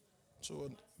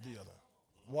to the other.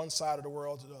 One side of the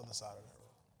world to the other side of the world.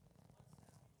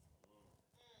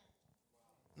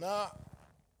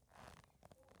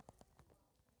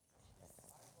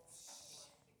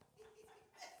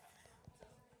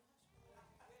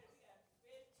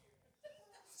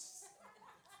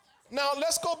 Now,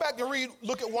 let's go back and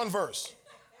look at one verse.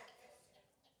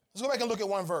 Let's go back and look at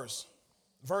one verse.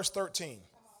 Verse 13.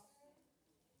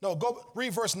 No,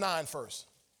 read verse 9 first.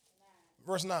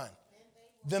 Verse 9.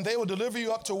 Then they will deliver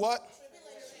you up to what?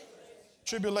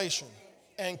 Tribulation.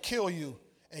 And kill you.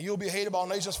 And you'll be hated by all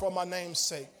nations for my name's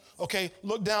sake. Okay,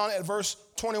 look down at verse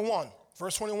 21.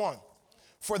 Verse 21.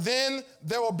 For then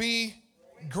there will be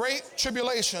great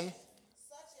tribulation.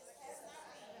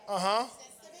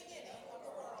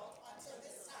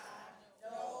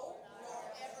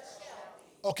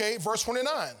 Okay, verse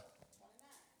 29.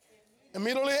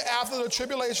 Immediately after the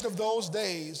tribulation of those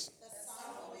days,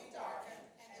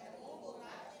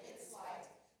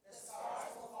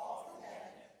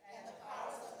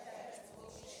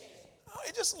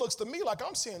 it just looks to me like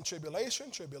I'm seeing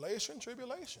tribulation, tribulation,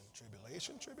 tribulation,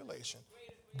 tribulation, tribulation.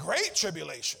 Great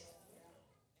tribulation.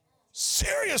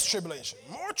 Serious tribulation.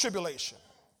 More tribulation.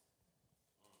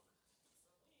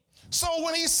 So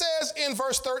when he says in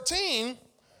verse 13,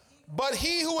 but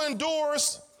he who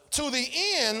endures to the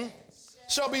end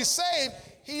shall be saved,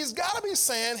 he's got to be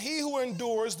saying he who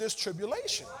endures this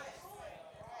tribulation.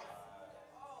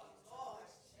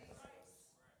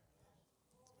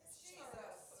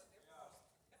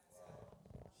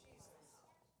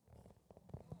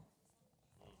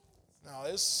 Now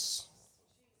it's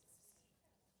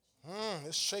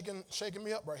shaking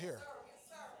me up right here.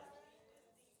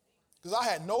 Because I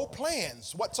had no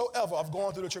plans whatsoever of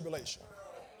going through the tribulation.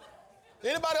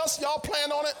 Anybody else, y'all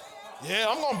plan on it? Yeah,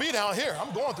 I'm going to be down here.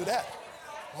 I'm going through that.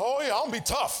 Oh, yeah, I'm going to be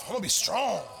tough. I'm going to be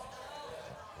strong.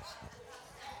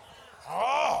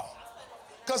 Oh.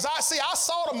 Because I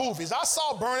saw the movies. I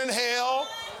saw Burning Hell.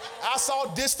 I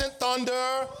saw Distant Thunder.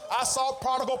 I saw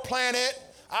Prodigal Planet.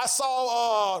 I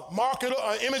saw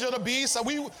Image of the Beast.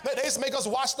 They used to make us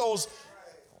watch those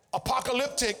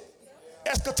apocalyptic,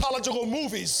 eschatological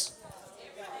movies.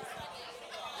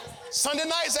 Sunday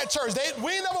nights at church.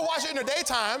 We never watch it in the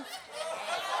daytime.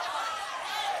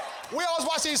 We always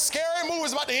watch these scary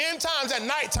movies about the end times at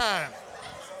nighttime.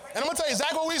 And I'm going to tell you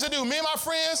exactly what we used to do. Me and my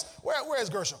friends, where is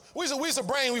Gershom? We used to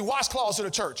bring washcloths to the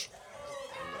church.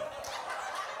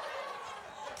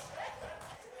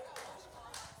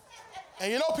 And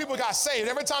you know people got saved.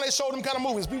 Every time they showed them kind of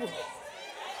movies, people.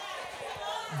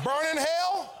 Burning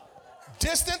Hell,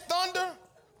 Distant Thunder,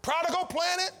 Prodigal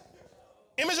Planet,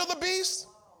 Image of the Beast,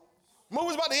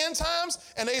 movies about the end times,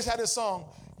 and they just had this song,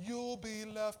 You'll Be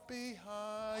Left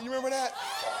Behind. You remember that?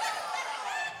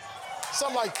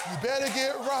 Something like, you better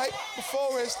get right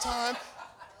before it's time.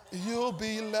 You'll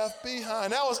be left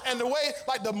behind. And the way,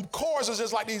 like the chorus was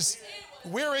just like these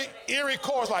weary, eerie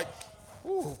chords, like,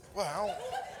 ooh, wow.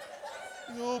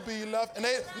 You'll be left. And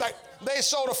they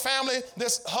showed a family,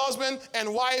 this husband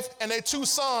and wife and their two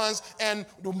sons, and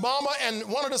the mama and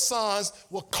one of the sons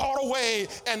were caught away,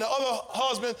 and the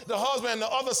husband and the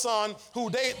other son, who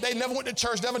they never went to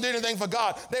church, never did anything for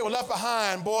God, they were left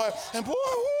behind, boy. And boy,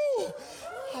 woo,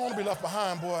 I don't want to be left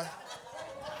behind, boy.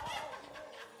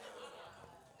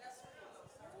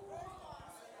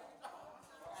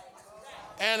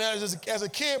 And as a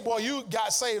kid, boy, you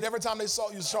got saved every time you saw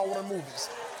one of the movies.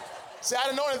 See, I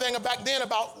didn't know anything back then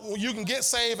about you can get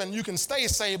saved and you can stay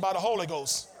saved by the Holy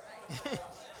Ghost.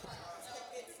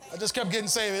 I just kept getting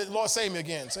saved. Lord, save me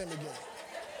again, save me again.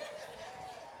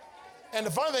 And the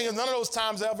funny thing is, none of those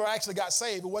times I ever actually got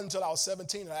saved. It wasn't until I was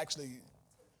 17 that I actually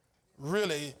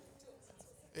really,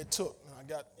 it took. And I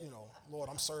got, Lord,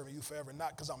 I'm serving you forever.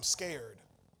 Not because I'm scared,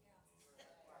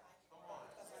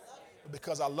 but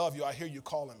because I love you. I hear you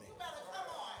calling me.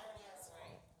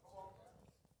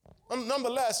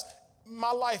 Nonetheless, my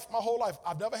whole life,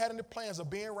 I've never had any plans of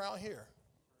being around here.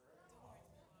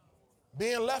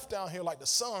 Being left down here like the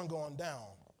sun going down.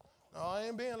 No, I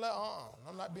ain't being left.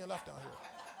 I'm not being left down here.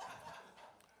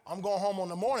 I'm going home on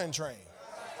the morning train.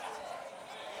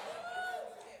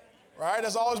 Right?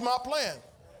 That's always my plan.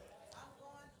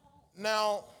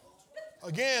 Now,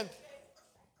 again,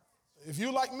 if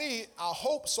you like me, I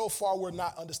hope so far we're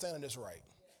not understanding this right.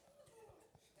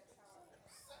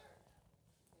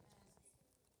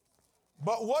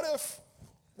 But what if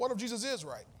Jesus is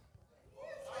right?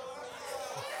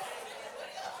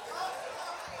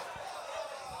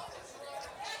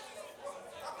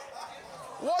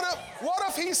 What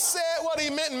if he said what he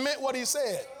meant and meant what he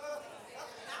said?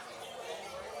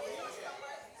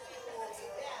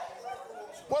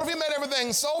 What if he made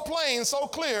everything so plain, so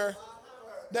clear,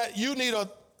 that you need a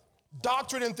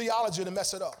doctorate in theology to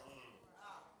mess it up?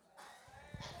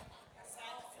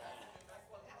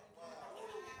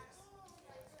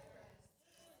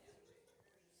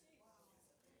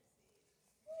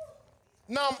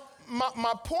 Now,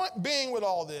 my point being with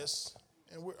all this,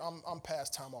 and I'm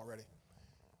past time already.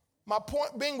 My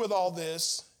point being with all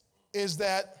this is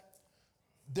that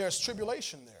there's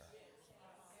tribulation there.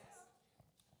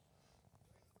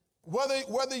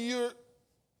 Whether you're,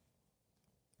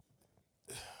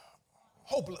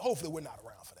 hopefully we're not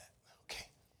around for that, okay?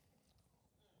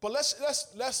 But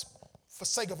let's for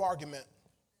sake of argument,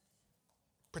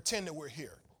 pretend that we're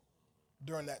here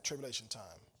during that tribulation time.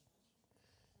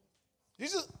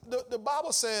 The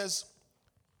Bible says,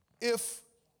 if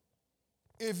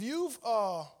you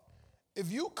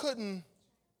couldn't,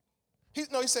 he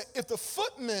said, if the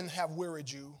footmen have wearied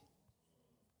you,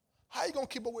 How you going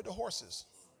to keep up with the horses?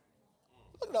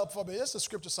 Look it up for me. It's a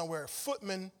scripture somewhere.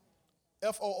 Footmen,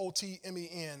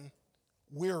 Footmen,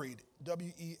 wearied,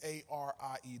 Wearied.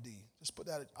 Just put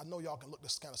that, I know y'all can look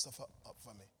this kind of stuff up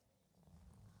for me.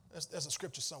 There's a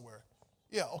scripture somewhere.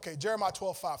 Yeah, okay, Jeremiah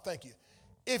 12:5, thank you.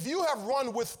 If you have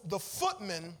run with the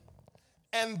footmen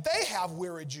and they have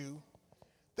wearied you,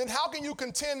 then how can you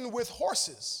contend with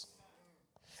horses?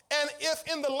 And if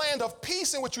in the land of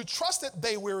peace in which you trusted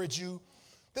they wearied you,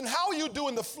 then how will you do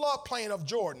in the floodplain of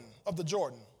the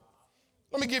Jordan?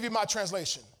 Let me give you my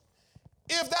translation.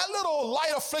 If that little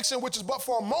light affliction, which is but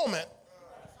for a moment,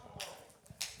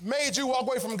 made you walk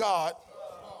away from God,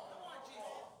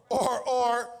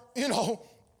 or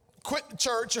quit the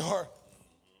church or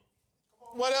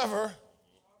whatever,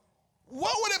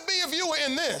 what would it be if you were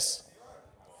in this?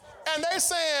 And they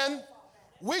saying,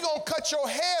 we're going to cut your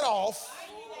head off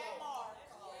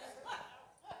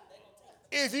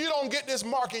if you don't get this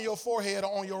mark in your forehead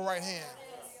or on your right hand.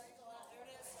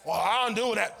 Well, I don't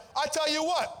do that. I tell you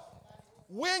what,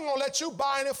 we ain't going to let you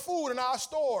buy any food in our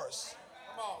stores.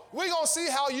 We're going to see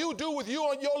how you do with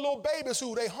you and your little babies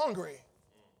who they hungry.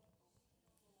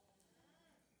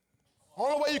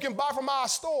 Only way you can buy from our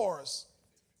stores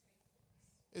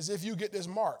is if you get this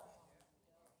mark.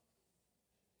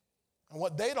 And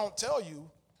what they don't tell you,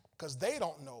 because they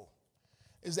don't know,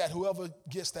 is that whoever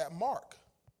gets that mark,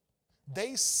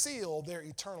 they seal their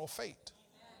eternal fate.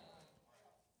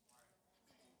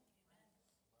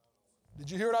 Did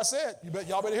you hear what I said?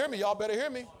 Y'all better hear me. Y'all better hear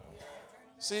me.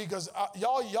 See, because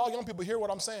y'all young people hear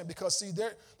what I'm saying, because see,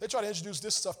 they try to introduce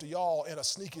this stuff to y'all in a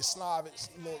sneaky, snobbish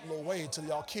little way to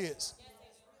y'all kids,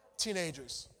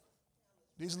 teenagers.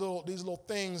 These little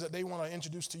things that they want to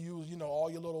introduce to you, all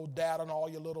your little data and all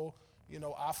your little,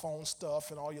 iPhone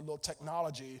stuff and all your little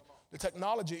technology. The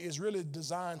technology is really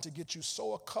designed to get you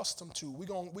so accustomed to. We're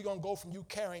gonna go from you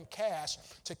carrying cash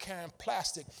to carrying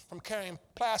plastic, from carrying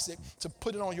plastic to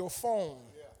put it on your phone.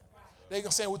 They're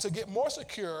gonna say, well, to get more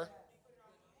secure,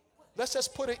 let's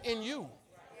just put it in you.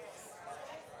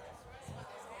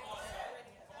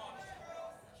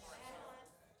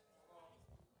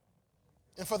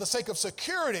 And for the sake of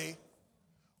security,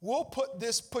 we'll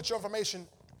put your information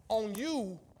on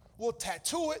you. We'll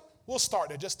tattoo it. We'll start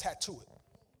there, just tattoo it.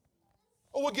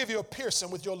 Or we'll give you a piercing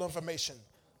with your little information.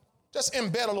 Just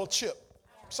embed a little chip,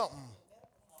 something.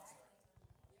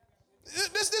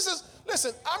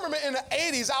 Listen, I remember in the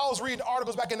 80s, I was reading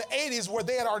articles back in the 80s where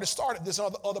they had already started this in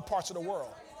other parts of the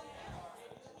world.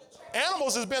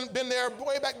 Animals has been there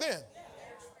way back then.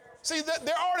 See,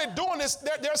 they're already doing this.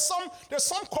 There's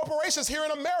some corporations here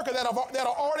in America that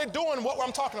are already doing what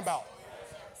I'm talking about.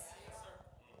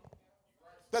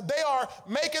 That they are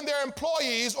making their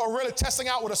employees, or really testing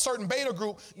out with a certain beta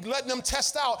group, letting them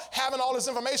test out, having all this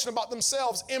information about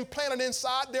themselves implanted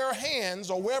inside their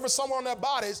hands or wherever, somewhere on their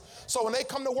bodies. So when they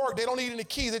come to work, they don't need any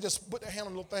keys. They just put their hand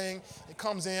on the little thing. It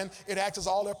comes in. It acts as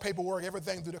all their paperwork,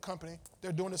 everything through the company.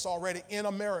 They're doing this already in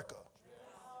America.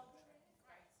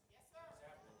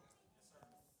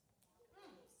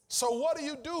 So what do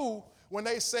you do when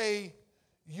they say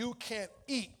you can't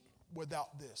eat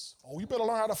without this? Oh, you better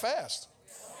learn how to fast.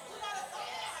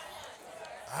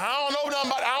 I don't know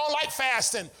nothing about it. I don't like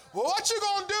fasting. Well, what you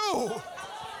gonna do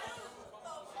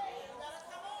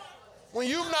when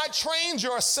you've not trained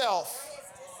yourself,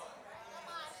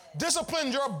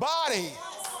 disciplined your body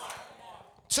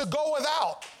to go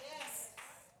without?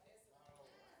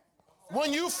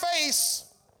 When you face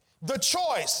the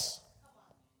choice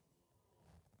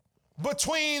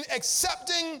between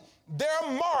accepting their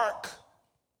mark,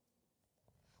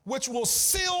 which will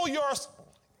seal your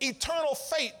eternal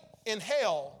fate in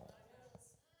hell,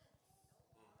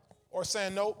 or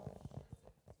saying, nope,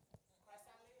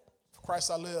 for Christ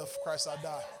I live, for Christ I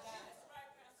die.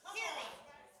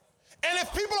 And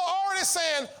if people are already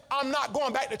saying, I'm not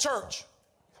going back to church,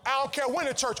 I don't care when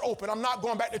the church opened, I'm not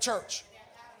going back to church.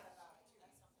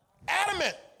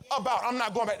 Adamant about, I'm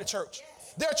not going back to church.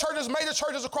 There are churches, major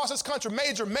churches across this country,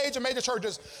 major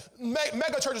churches,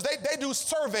 mega churches, they do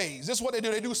surveys. This is what they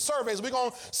do. They do surveys. We're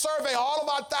going to survey all of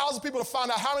our 1,000 people to find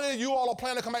out how many of you all are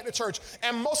planning to come back to church.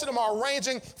 And most of them are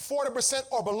ranging 40%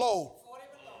 or below,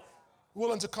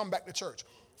 willing to come back to church.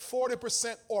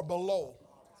 40% or below.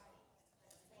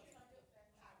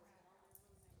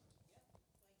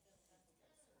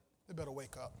 They better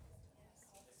wake up.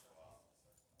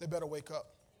 They better wake up.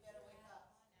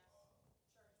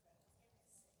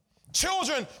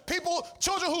 Children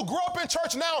who grow up in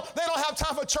church now, they don't have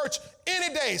time for church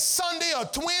any day, Sunday or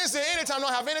Wednesday, anytime,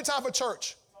 don't have any time for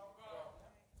church.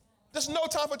 There's no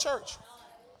time for church.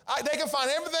 They can find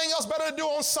everything else better to do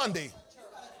on Sunday.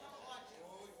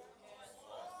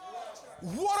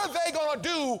 What are they going to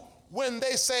do when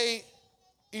they say,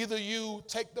 either you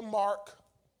take the mark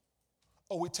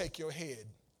or we take your head?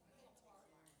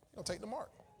 You'll take the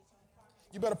mark.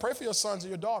 You better pray for your sons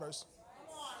and your daughters.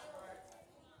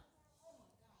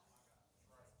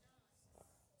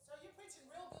 So you're preaching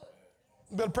real good.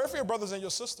 You better pray for your brothers and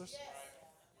your sisters.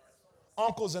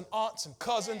 Uncles and aunts and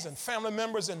cousins and family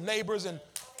members and neighbors and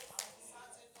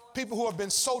people who have been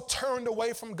so turned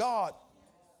away from God.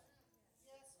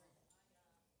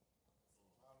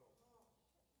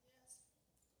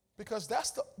 Because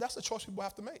that's the choice people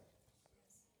have to make.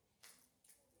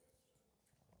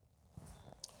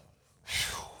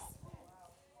 Whew.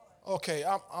 Okay,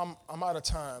 I'm out of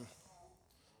time.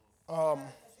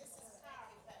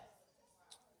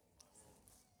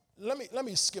 Let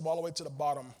me skip all the way to the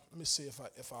bottom. Let me see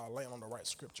if I land on the right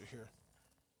scripture here.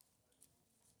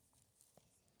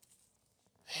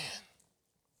 Man.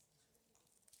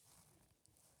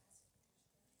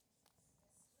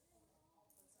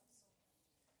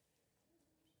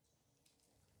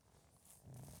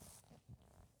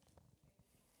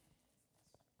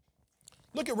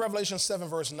 Look at Revelation 7,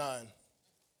 verse 9.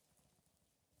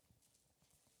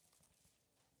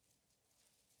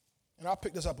 And I'll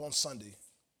pick this up on Sunday.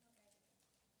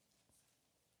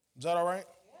 Is that all right? Yes.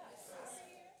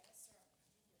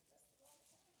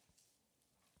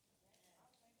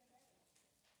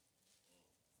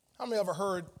 How many ever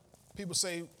heard people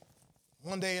say,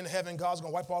 one day in heaven, God's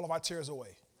going to wipe all of our tears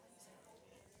away?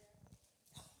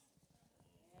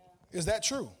 Is that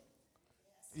true?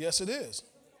 Yes, it is.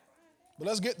 But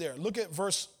let's get there. Look at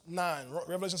verse 9,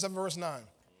 Revelation 7, verse 9.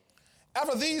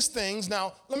 After these things,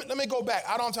 now, let me go back.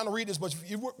 I don't have time to read this, but if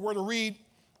you were to read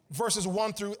verses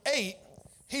 1 through 8,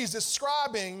 he's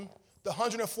describing the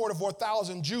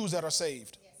 144,000 Jews that are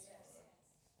saved.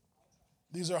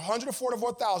 These are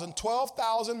 144,000,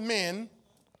 12,000 men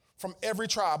from every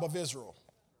tribe of Israel.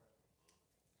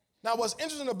 Now, what's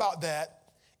interesting about that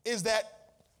is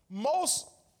that most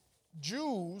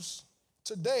Jews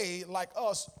today, like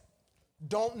us,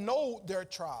 don't know their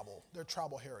tribal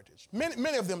heritage.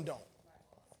 Many of them don't.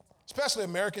 Especially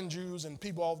American Jews and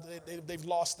people, they've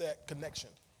lost that connection.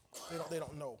 They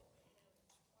don't know.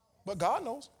 But God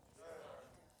knows.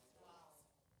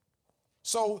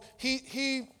 So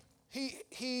he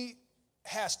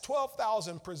has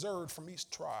 12,000 preserved from each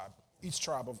tribe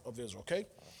of Israel, okay?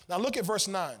 Now look at verse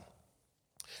 9.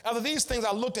 After these things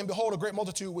I looked, and behold, a great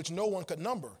multitude which no one could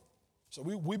number. So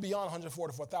we beyond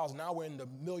 144,000. Now we're in the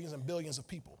millions and billions of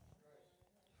people,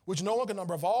 which no one can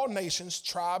number, of all nations,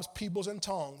 tribes, peoples, and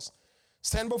tongues,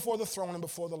 stand before the throne and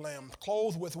before the Lamb,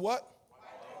 clothed with what?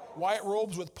 White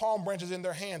robes, with palm branches in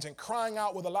their hands, and crying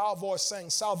out with a loud voice, saying,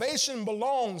 salvation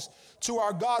belongs to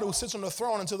our God who sits on the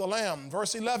throne and to the Lamb.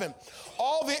 Verse 11,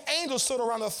 all the angels stood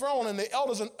around the throne, and the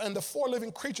elders and the four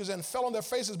living creatures, and fell on their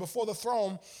faces before the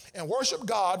throne and worshiped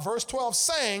God. Verse 12,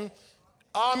 saying,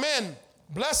 Amen.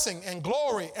 Blessing and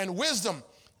glory and wisdom,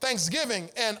 thanksgiving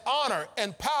and honor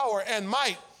and power and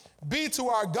might be to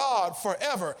our God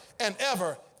forever and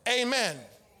ever. Amen.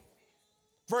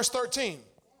 Verse 13.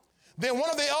 Then one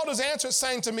of the elders answered,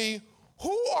 saying to me,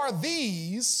 who are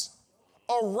these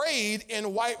arrayed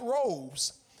in white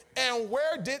robes, and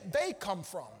where did they come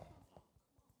from?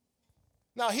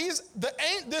 Now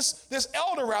this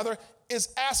elder is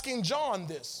asking John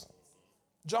this.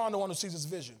 John, the one who sees his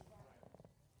vision.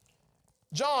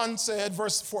 John said,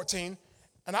 verse 14,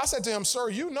 and I said to him, sir,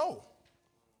 you know.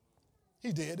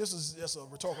 He did. This is just a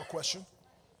rhetorical question.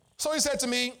 So he said to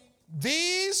me,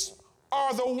 these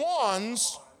are the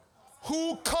ones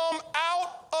who come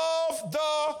out of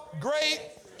the great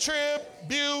tribulation.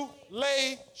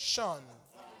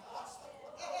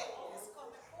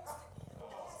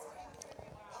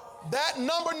 That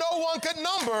number no one could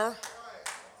number.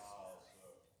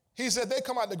 He said they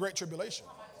come out of the great tribulation.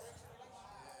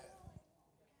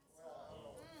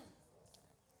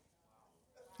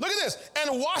 Look at this.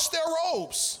 And washed their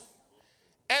robes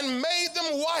and made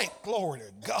them white. Glory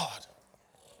to God.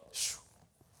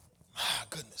 My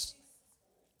goodness.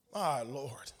 My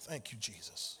Lord. Thank you,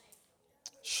 Jesus.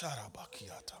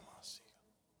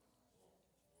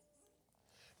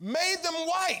 Made them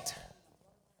white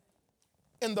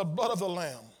in the blood of the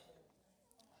Lamb.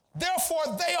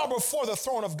 Therefore, they are before the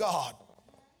throne of God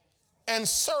and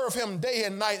serve him day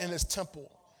and night in his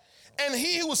temple. And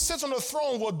he who sits on the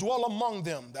throne will dwell among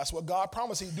them. That's what God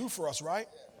promised he'd do for us, right?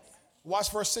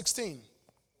 Watch verse 16.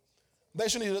 They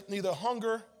shall neither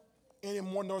hunger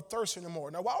anymore nor thirst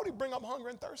anymore. Now, why would he bring up hunger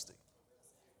and thirsty?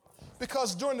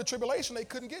 Because during the tribulation, they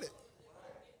couldn't get it.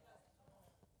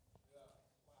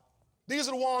 These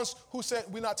are the ones who said,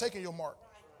 we're not taking your mark.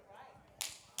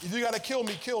 If you got to kill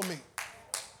me, kill me.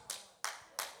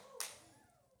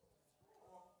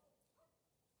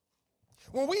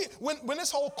 When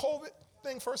this whole COVID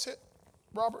thing first hit,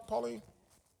 Robert, Pauline,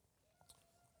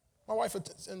 my wife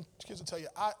and kids will tell you,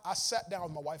 I sat down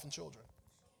with my wife and children.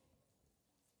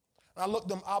 And I looked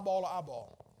them eyeball to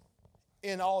eyeball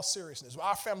in all seriousness.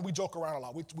 Our family, we joke around a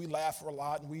lot. We laugh a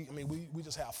lot, and we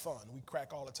just have fun. We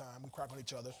crack all the time. We crack on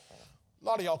each other. A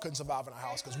lot of y'all couldn't survive in our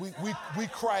house because we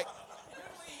crack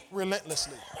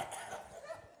relentlessly.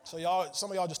 So some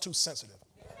of y'all just too sensitive.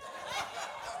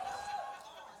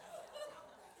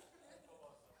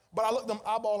 But I looked them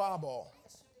eyeball to eyeball.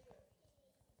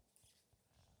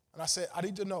 And I said, I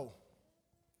need to know.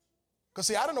 Because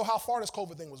see, I didn't know how far this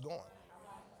COVID thing was going.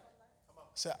 I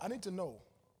said, I need to know.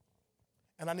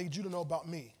 And I need you to know about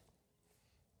me.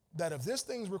 That if this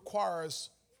thing requires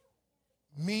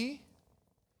me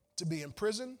to be in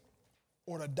prison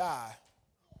or to die,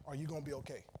 are you going to be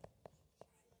okay?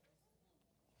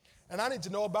 And I need to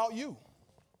know about you.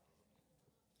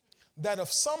 That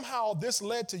if somehow this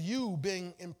led to you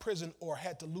being in prison or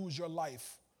had to lose your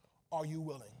life, are you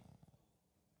willing?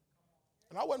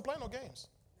 And I wasn't playing no games.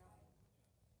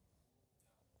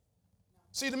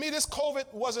 See, to me, this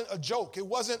COVID wasn't a joke. It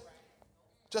wasn't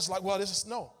just like, well, this is,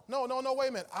 no, wait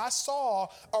a minute. I saw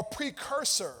a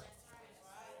precursor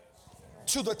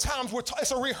to the times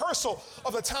it's a rehearsal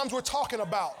of the times we're talking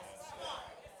about.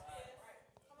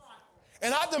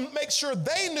 And I had to make sure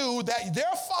they knew that their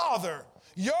father,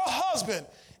 your husband,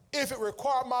 if it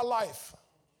required my life,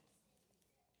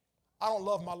 I don't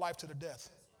love my life to the death.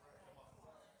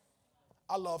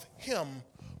 I love him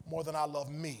more than I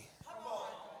love me.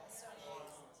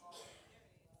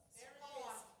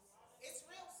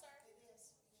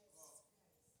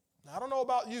 Now, I don't know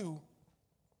about you,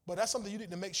 but that's something you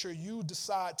need to make sure you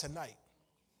decide tonight.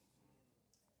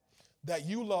 That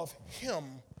you love him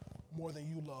more than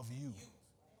you love you.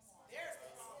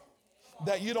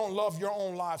 That you don't love your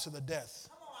own lives to the death.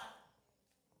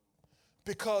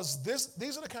 Because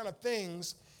these are the kind of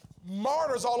things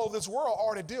martyrs all over this world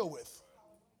already deal with.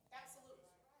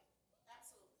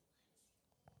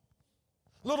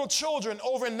 Little children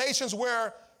over in nations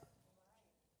where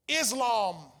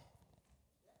Islam,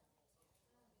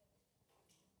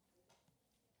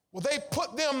 well, they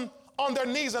put them on their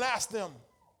knees and ask them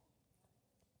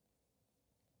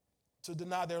to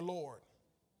deny their Lord.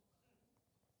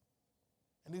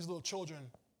 And these little children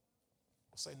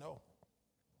will say no.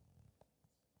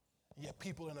 And yet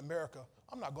people in America,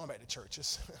 I'm not going back to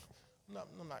churches. I'm not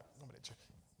going back to church.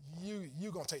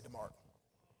 You're going to take the mark.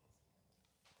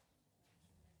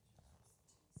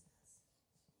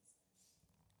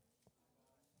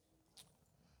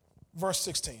 Verse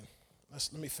 16.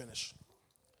 Let me finish.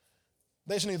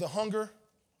 They shall neither hunger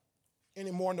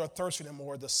anymore nor thirst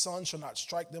anymore. The sun shall not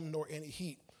strike them nor any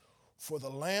heat. For the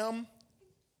Lamb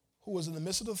who is in the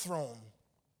midst of the throne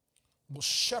will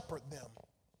shepherd them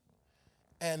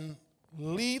and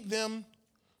lead them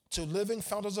to living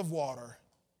fountains of water.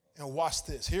 And watch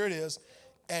this. Here it is.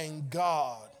 And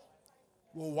God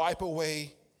will wipe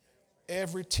away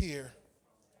every tear.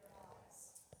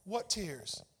 What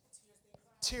tears?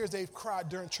 Tears they've cried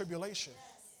during tribulation.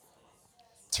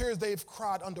 Tears they've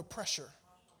cried under pressure.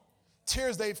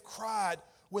 Tears they've cried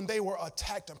when they were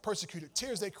attacked and persecuted.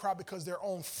 Tears they cried because their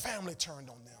own family turned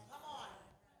on them.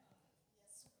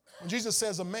 When Jesus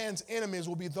says a man's enemies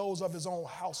will be those of his own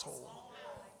household.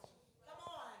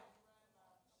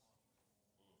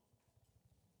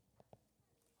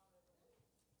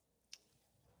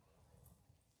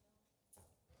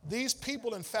 These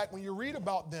people, in fact, when you read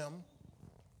about them,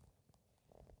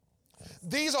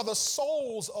 these are the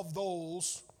souls of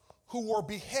those who were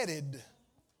beheaded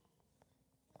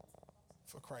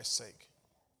for Christ's sake.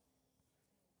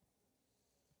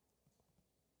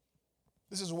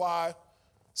 This is why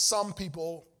some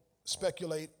people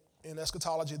speculate in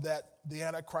eschatology that the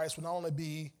Antichrist will not only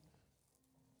be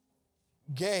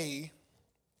gay,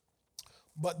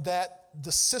 but that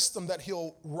the system that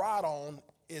he'll ride on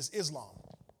is Islam.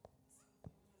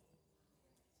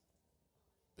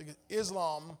 Because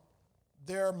Islam,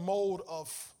 their mode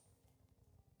of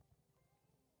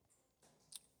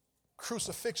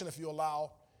crucifixion, if you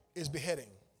allow, is beheading.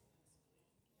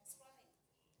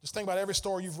 Just think about every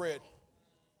story you've read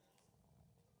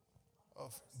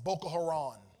of Boko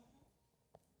Haram.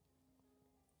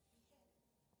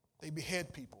 They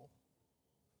behead people.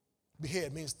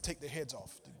 Behead means take their heads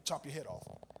off, chop your head off.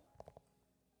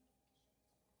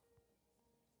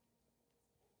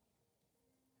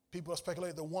 People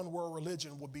speculate the one world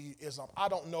religion will be Islam. I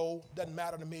don't know. Doesn't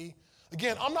matter to me.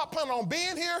 Again, I'm not planning on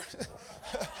being here.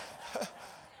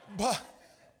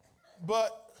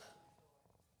 but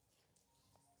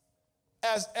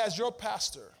as your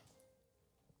pastor,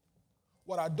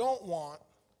 What I don't want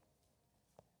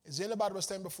is anybody to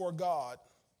stand before God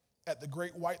at the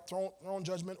great white throne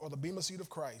judgment or the bema seat of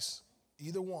Christ,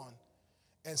 either one,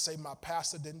 and say, my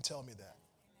pastor didn't tell me that.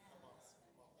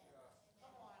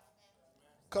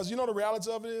 Because you know the reality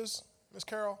of it is, Miss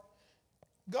Carol,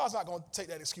 God's not going to take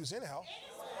that excuse anyhow.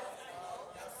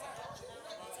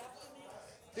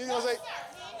 He's going to say,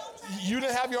 you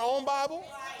didn't have your own Bible?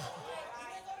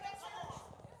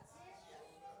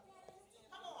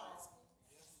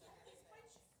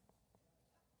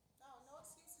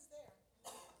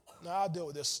 Now, I'll deal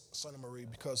with this, Sonny Marie,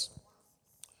 because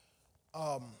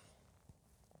none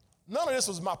of this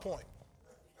was my point.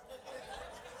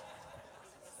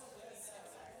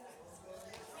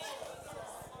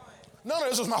 None of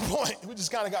this was my point. We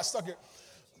just kind of got stuck here.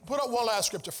 Put up one last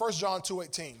scripture, 1 John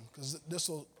 2:18, because this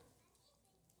will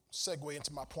segue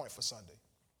into my point for Sunday.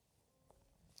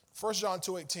 1 John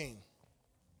 2:18.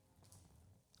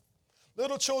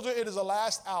 Little children, it is the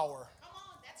last hour. Come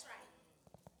on, that's right.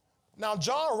 Now,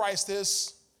 John writes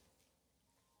this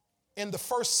in the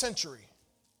 1st century.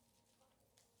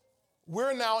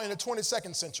 We're now in the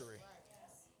 22nd century.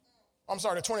 I'm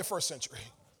sorry, the 21st century.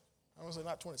 I was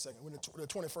not 22nd, we're in the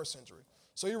 21st century.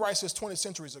 So he writes this 20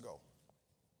 centuries ago.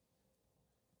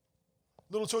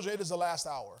 Little children, it is the last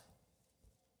hour.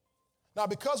 Now,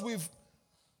 because we've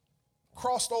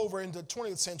crossed over into the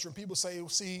 20th century, people say,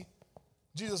 see,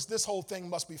 Jesus, this whole thing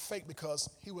must be fake because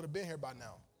he would have been here by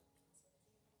now.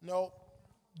 No,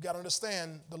 you got to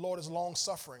understand, the Lord is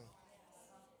long-suffering.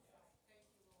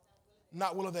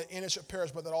 Not willing that any should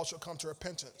perish, but that all should come to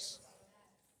repentance.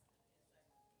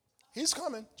 He's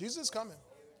coming. Jesus is coming.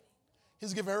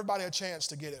 He's giving everybody a chance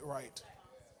to get it right.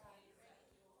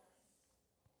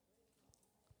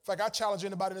 In fact, I challenge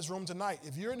anybody in this room tonight.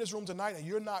 If you're in this room tonight and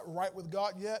you're not right with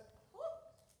God yet,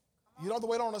 you don't have to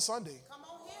wait on a Sunday. Come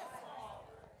on here.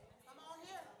 Come on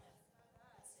here.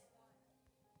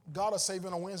 God will save you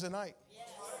on a Wednesday night.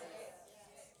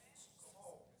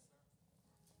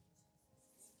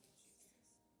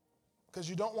 Because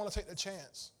you don't want to take the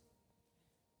chance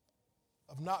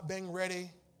of not being ready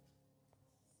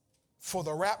for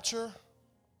the rapture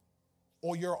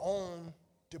or your own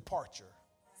departure.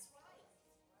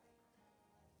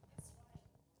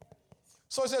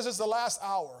 So it says it's the last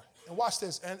hour. And watch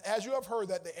this. And as you have heard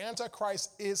that the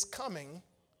Antichrist is coming,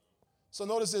 so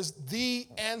notice this, the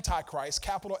Antichrist,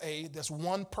 capital A, that's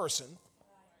one person.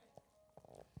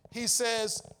 He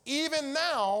says, even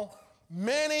now,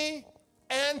 many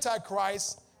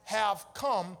Antichrists have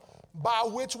come, by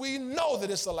which we know that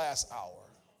it's the last hour.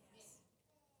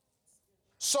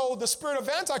 So the spirit of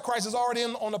Antichrist is already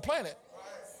on the planet.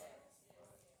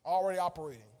 Already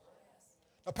operating.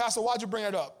 Now, Pastor, why'd you bring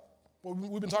it up? Well,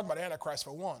 we've been talking about Antichrist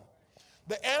for one.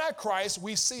 The Antichrist,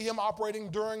 we see him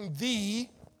operating during the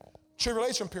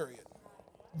tribulation period.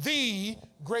 The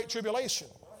Great Tribulation.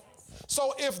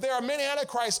 So if there are many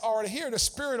Antichrists already here, the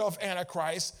spirit of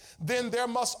Antichrist, then there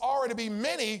must already be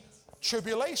many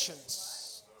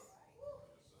tribulations.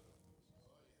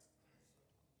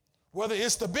 Whether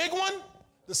it's the big one,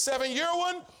 the 7-year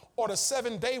one, or the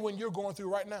 7-day one you're going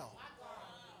through right now.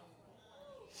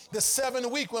 The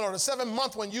 7-week one or the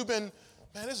 7-month one you've been,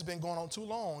 man, this has been going on too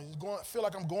long. I feel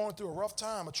like I'm going through a rough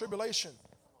time, a tribulation.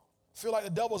 I feel like the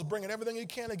devil's bringing everything he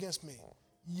can against me.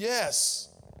 Yes.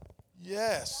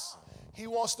 Yes. He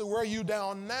wants to wear you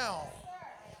down now.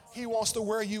 He wants to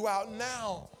wear you out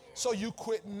now. So you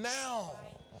quit now.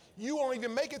 You won't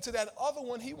even make it to that other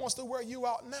one. He wants to wear you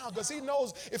out now because he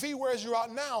knows if he wears you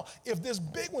out now, if this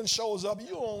big one shows up,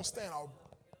 you won't stand an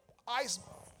ice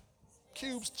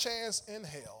cube's chance in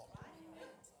hell.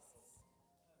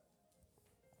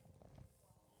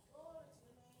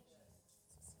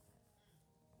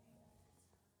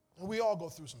 And we all go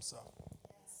through some stuff.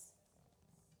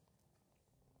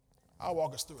 I'll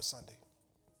walk us through it Sunday.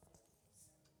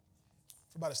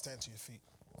 Everybody stand to your feet.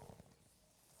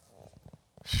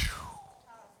 Whew.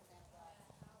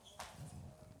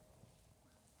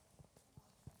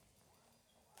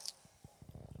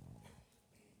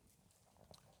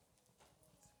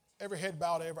 Every head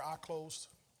bowed, every eye closed.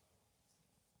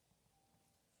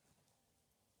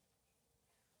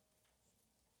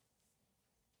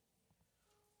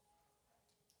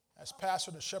 As pastor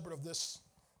and shepherd of this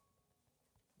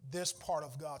part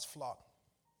of God's flock,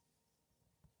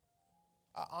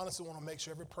 I honestly want to make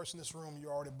sure every person in this room,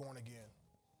 you're already born again.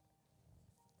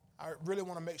 I really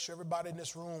want to make sure everybody in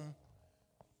this room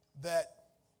that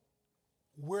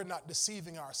we're not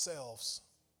deceiving ourselves.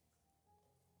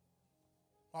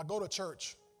 When I go to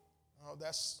church,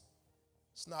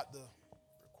 it's not the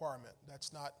requirement.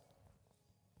 It's not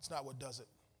what does it.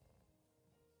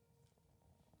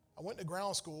 I went to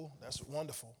ground school. That's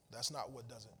wonderful. That's not what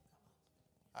does it.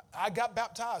 I got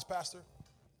baptized, Pastor.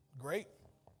 Great.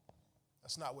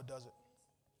 That's not what does it.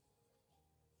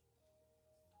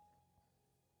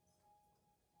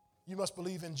 You must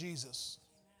believe in Jesus.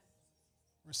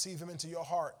 Receive him into your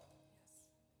heart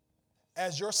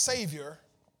as your Savior,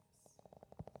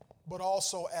 but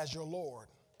also as your Lord.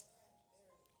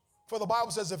 For the Bible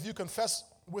says if you confess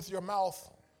with your mouth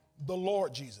the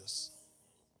Lord Jesus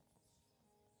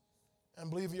and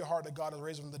believe in your heart that God has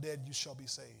raised him from the dead, you shall be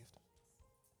saved.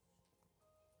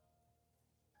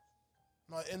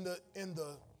 Now, in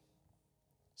the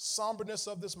somberness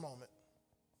of this moment,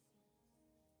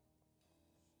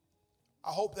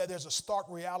 I hope that there's a stark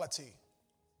reality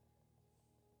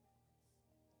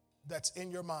that's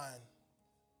in your mind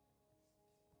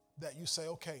that you say,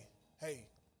 okay, hey,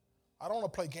 I don't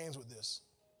want to play games with this.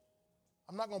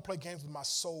 I'm not going to play games with my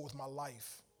soul, with my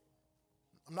life.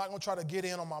 I'm not going to try to get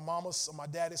in on my mama's or my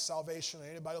daddy's salvation or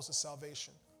anybody else's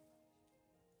salvation.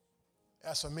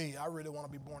 As for me, I really want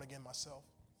to be born again myself.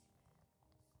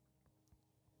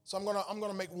 So I'm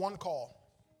going to make one call.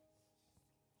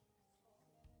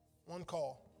 One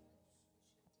call.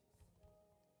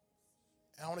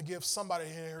 And I want to give somebody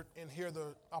here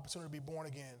the opportunity to be born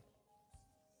again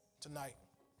tonight.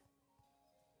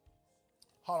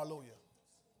 Hallelujah.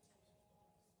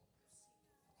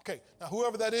 Okay, now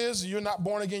whoever that is, you're not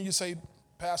born again, you say,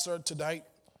 Pastor, tonight,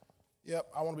 yep,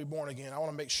 I want to be born again. I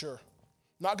want to make sure.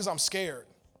 Not because I'm scared,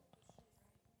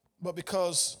 but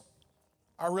because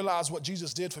I realized what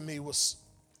Jesus did for me was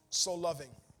so loving.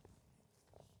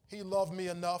 He loved me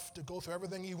enough to go through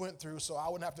everything he went through so I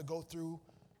wouldn't have to go through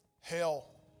hell,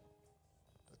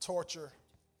 the torture,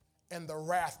 and the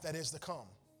wrath that is to come.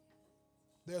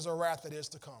 There's a wrath that is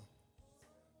to come.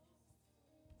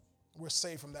 We're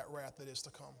saved from that wrath that is to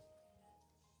come.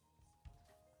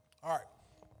 All right.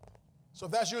 So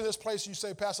if that's you in this place, you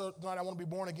say, Pastor, tonight I want to be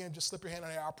born again, just slip your hand in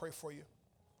there. I'll pray for you.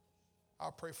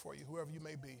 I'll pray for you, whoever you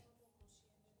may be.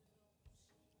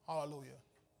 Hallelujah.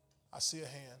 I see a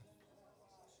hand.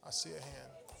 I see a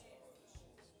hand.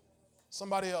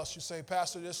 Somebody else, you say,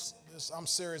 Pastor, this I'm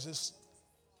serious.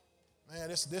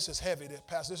 This is heavy.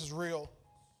 Pastor, this is real.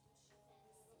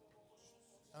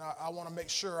 And I want to make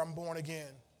sure I'm born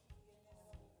again.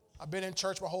 I've been in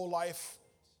church my whole life,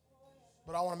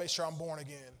 but I want to make sure I'm born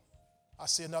again. I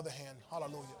see another hand.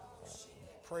 Hallelujah.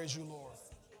 Praise you, Lord.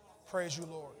 Praise you,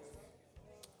 Lord.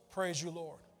 Praise you,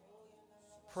 Lord.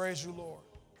 Praise you, Lord.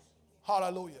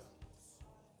 Hallelujah.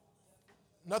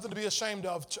 Nothing to be ashamed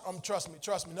of. Trust me.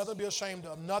 Nothing to be ashamed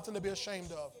of. Nothing to be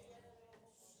ashamed of.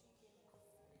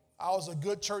 I was a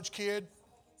good church kid,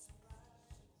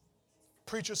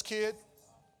 preacher's kid,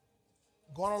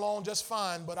 going along just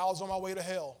fine, but I was on my way to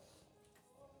hell.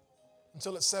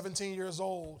 Until at 17 years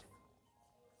old,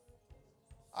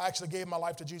 I actually gave my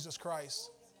life to Jesus Christ.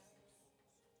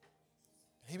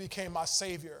 He became my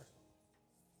Savior.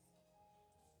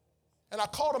 And I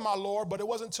called him my Lord, but it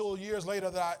wasn't until years later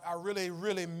that I really,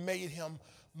 really made him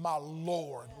my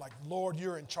Lord. Like, Lord,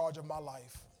 you're in charge of my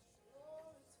life.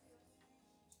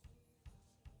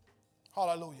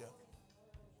 Hallelujah.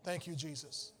 Thank you,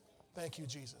 Jesus. Thank you,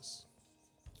 Jesus.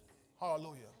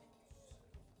 Hallelujah.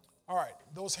 All right,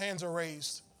 those hands are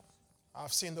raised.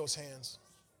 I've seen those hands.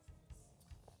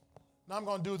 Now I'm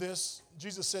going to do this.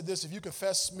 Jesus said this, if you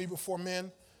confess me before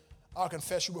men, I'll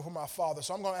confess you before my Father.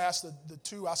 So I'm going to ask the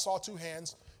two. I saw two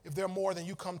hands. If there are more, then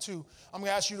you come too. I'm going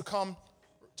to ask you to come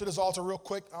to this altar real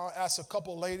quick. I'll ask a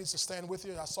couple of ladies to stand with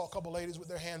you. I saw a couple of ladies with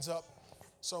their hands up.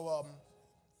 So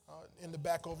in the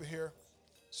back over here.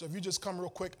 So if you just come real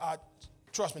quick,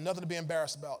 trust me, nothing to be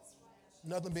embarrassed about.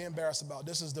 Nothing to be embarrassed about.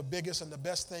 This is the biggest and the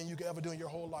best thing you could ever do in your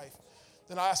whole life.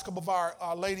 Then I ask a couple of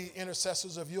our lady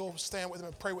intercessors if you'll stand with them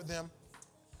and pray with them.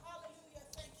 Hallelujah.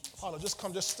 Thank you. Hallelujah. Just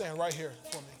come, just stand right here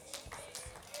for me.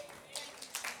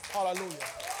 Hallelujah.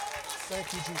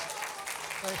 Thank you, Jesus.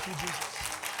 Thank you, Jesus.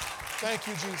 Thank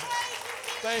you, Jesus.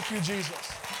 Thank you, Jesus.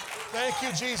 Thank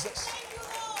you, Jesus.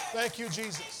 Thank you,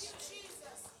 Jesus.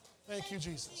 Thank you,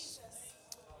 Jesus.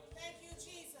 Thank you,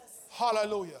 Jesus.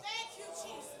 Hallelujah. Thank you,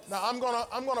 Jesus. Now I'm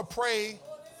gonna pray.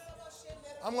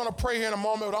 I'm gonna pray here in a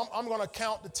moment. I'm gonna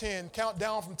count to 10. Count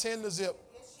down from 10 to zip.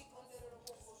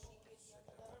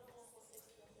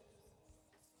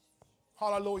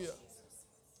 Hallelujah.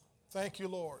 Thank you,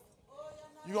 Lord.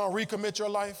 You're going to recommit your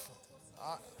life?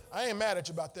 I ain't mad at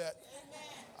you about that.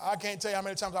 I can't tell you how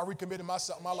many times I recommitted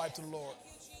my life to the Lord.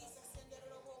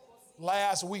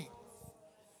 Last week.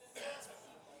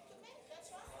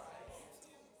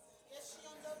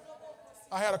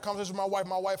 I had a conversation with my wife.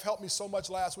 My wife helped me so much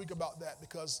last week about that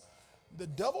because The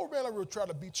devil really will try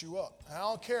to beat you up. I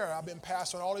don't care. I've been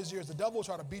pastoring all these years. The devil will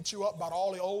try to beat you up about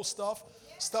all the old stuff,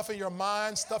 stuff in your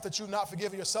mind, stuff that you've not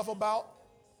forgiven yourself about.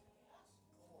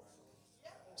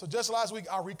 So just last week,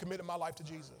 I recommitted my life to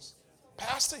Jesus.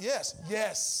 Pastor, yes,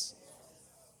 yes.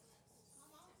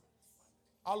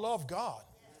 I love God.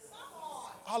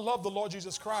 I love the Lord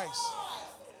Jesus Christ.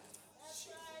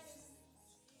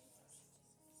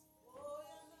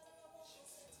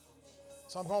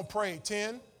 So I'm going to pray.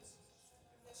 10.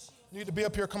 You need to be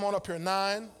up here. Come on up here.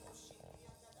 9,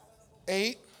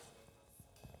 8,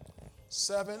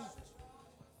 7,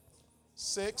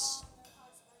 6,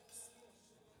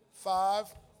 5,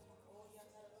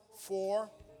 4,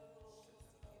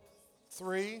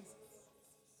 3,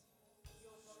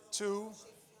 2,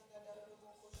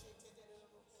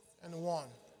 and 1.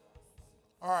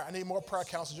 All right, I need more prayer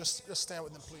counsel. Just stand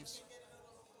with them, please.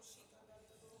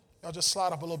 Y'all just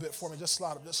slide up a little bit for me. Just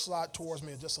slide up. Just slide towards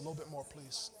me just a little bit more,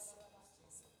 please.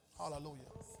 Hallelujah.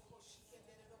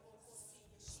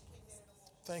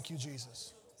 Thank you,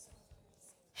 Jesus.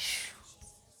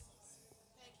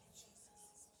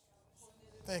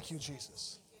 Thank you,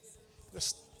 Jesus.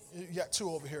 Just, you got 2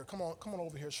 over here. Come on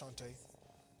over here, Shantae.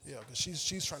 Yeah, because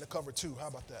she's trying to cover 2. How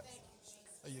about that?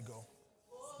 There you go.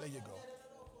 There you go.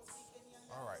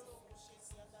 All right.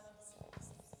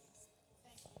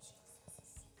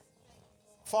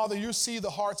 Father, you see the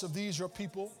hearts of these, your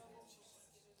people.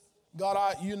 God,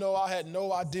 I had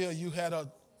no idea you had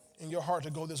in your heart to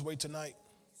go this way tonight.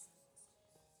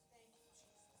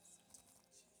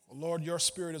 Well, Lord, your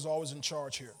spirit is always in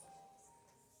charge here.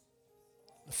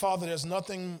 Father, there's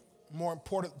nothing more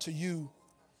important to you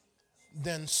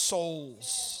than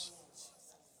souls,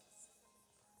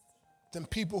 than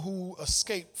people who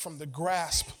escape from the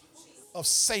grasp of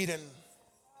Satan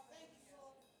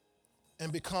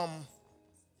and become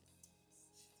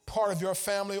part of your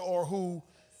family, or who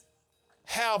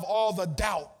have all the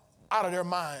doubt out of their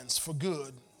minds for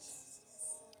good.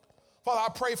 Father, I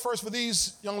pray first for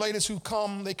these young ladies who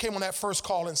they came on that first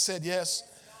call and said, yes,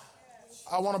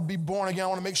 I want to be born again. I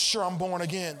want to make sure I'm born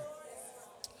again.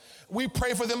 We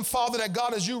pray for them, Father, that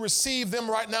God, as you receive them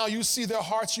right now, you see their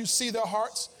hearts, you see their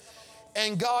hearts.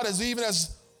 And God, even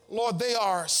as, Lord, they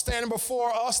are standing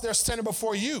before us, they're standing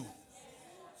before you.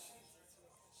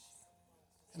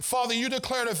 And Father, you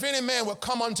declared if any man would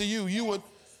come unto you,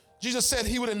 Jesus said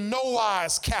he would in no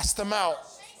wise cast them out.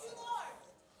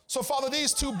 So Father,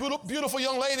 these 2 beautiful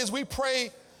young ladies, we pray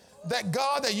that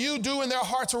God, that you do in their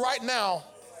hearts right now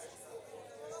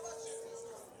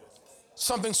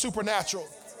something supernatural.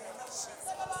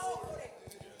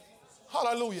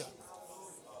 Hallelujah.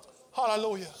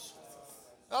 Hallelujah.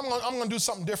 I'm going to do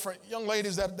something different. Young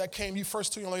ladies that came, you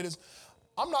first 2 young ladies,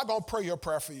 I'm not going to pray your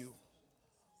prayer for you.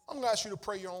 I'm going to ask you to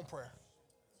pray your own prayer.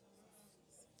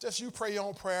 Just you pray your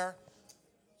own prayer,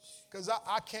 because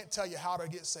I can't tell you how to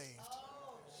get saved.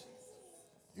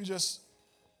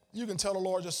 You can tell the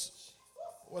Lord just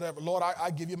whatever. Lord, I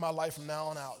give you my life from now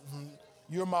on out.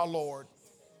 You're my Lord.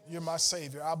 You're my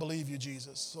Savior. I believe you,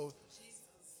 Jesus. So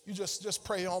you just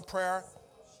pray your own prayer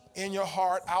in your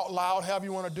heart, out loud, however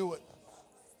you want to do it.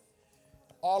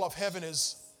 All of heaven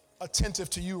is attentive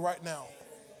to you right now.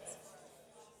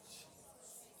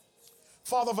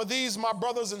 Father, for these, my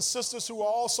brothers and sisters who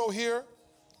are also here,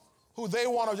 who they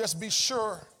want to just be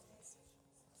sure,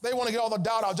 they want to get all the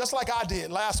doubt out, just like I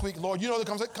did last week, Lord. You know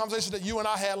the conversation that you and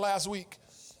I had last week.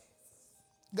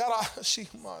 God,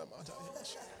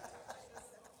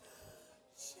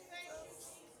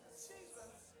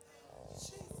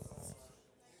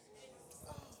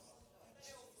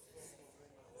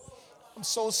 I'm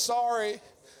so sorry.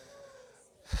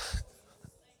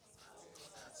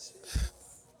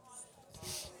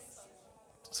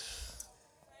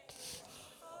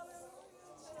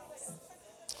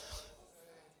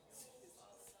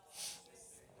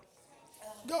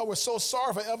 God, we're so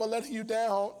sorry for ever letting you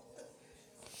down.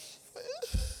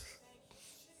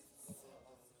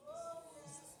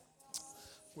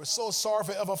 We're so sorry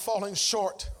for ever falling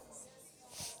short.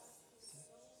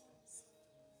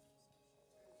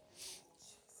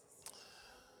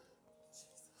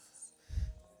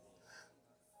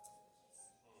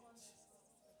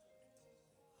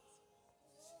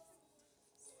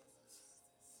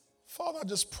 Father, I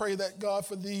just pray that, God,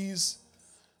 for these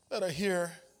that are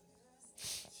here,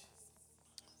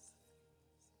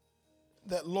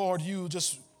 that, Lord, you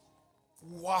just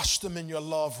wash them in your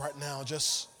love right now.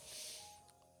 Just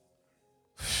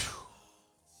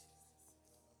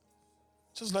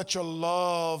let your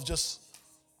love just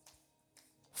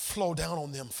flow down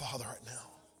on them, Father, right now.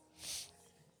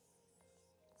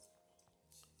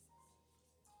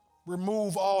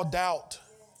 Remove all doubt.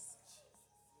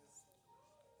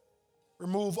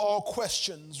 Remove all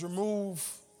questions. Remove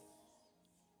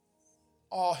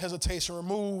all hesitation.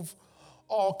 Remove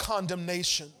all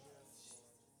condemnation.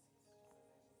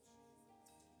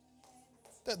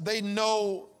 That they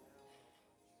know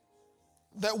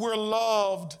that we're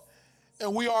loved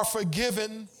and we are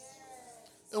forgiven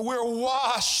and we're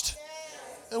washed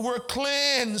and we're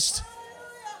cleansed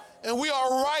and we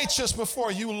are righteous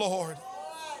before you, Lord.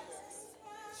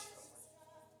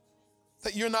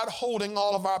 That you're not holding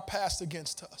all of our past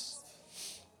against us.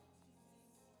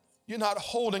 You're not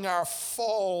holding our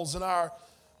falls and our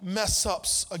mess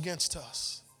ups against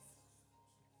us.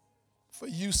 For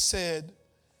you said,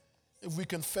 if we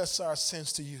confess our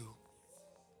sins to you,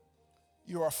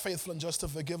 you are faithful and just to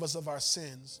forgive us of our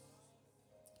sins,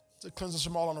 to cleanse us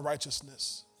from all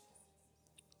unrighteousness.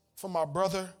 For my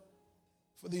brother,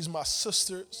 for these my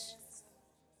sisters,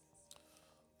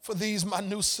 for these my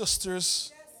new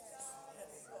sisters,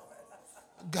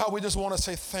 God, we just want to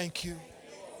say thank you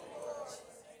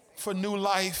for new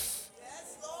life,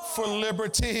 for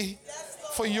liberty,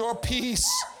 for your peace,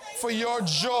 for your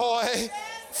joy,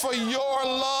 for your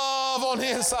love on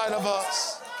the inside of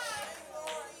us.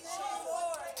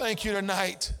 Thank you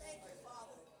tonight.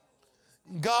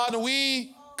 God,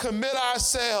 we commit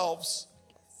ourselves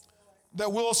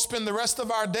that we'll spend the rest of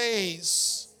our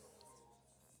days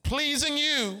pleasing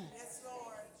you,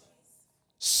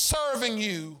 serving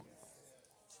you,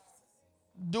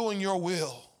 doing your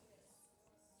will.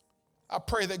 I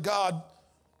pray that God,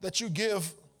 that you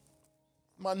give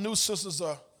my new sisters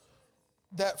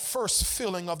that first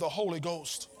filling of the Holy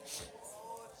Ghost.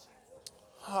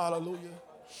 Hallelujah.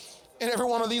 And every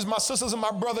one of these, my sisters and my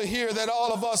brother here, that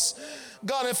all of us,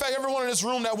 God, in fact, everyone in this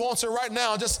room that wants it right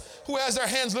now, just who has their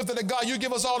hands lifted at God, you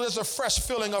give us all this a fresh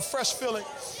filling, a fresh filling.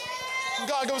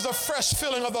 God, give us a fresh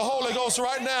filling of the Holy Ghost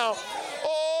right now.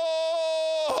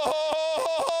 Oh,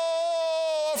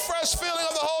 a fresh filling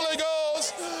of the Holy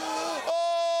Ghost.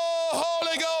 Oh,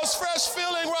 Holy Ghost, fresh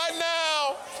filling right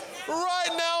now.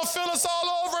 Right now, fill us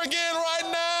all over again right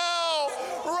now.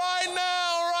 Right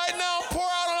now, right now, pour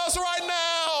out on us right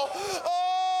now.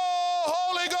 Oh,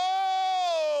 Holy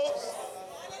Ghost,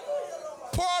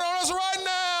 pour out on us right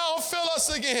now. Fill us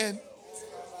again.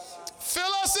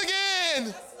 Fill us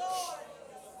again.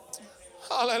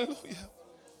 Hallelujah.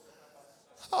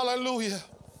 Hallelujah.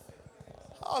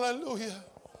 Hallelujah.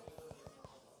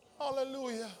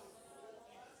 Hallelujah.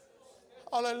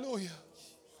 Hallelujah.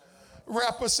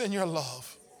 Wrap us in your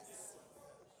love.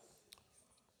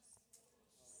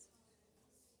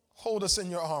 Hold us in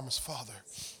your arms, Father.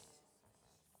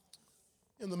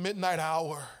 In the midnight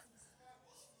hour,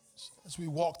 as we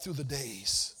walk through the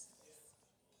days,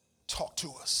 talk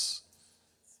to us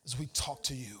as we talk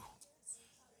to you.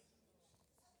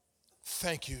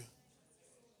 Thank you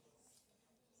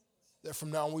that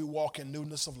from now on we walk in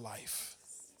newness of life.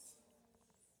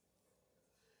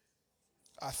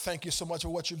 I thank you so much for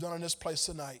what you've done in this place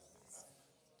tonight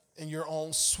in your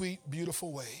own sweet,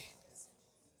 beautiful way.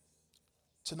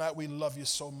 Tonight we love you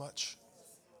so much.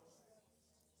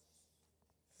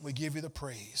 We give you the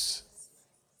praise.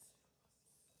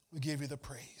 We give you the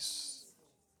praise.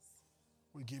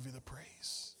 We give you the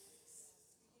praise.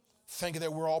 Thank you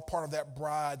that we're all part of that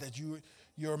bride that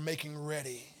you're making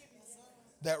ready.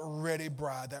 That ready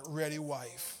bride, that ready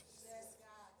wife.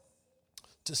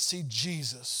 To see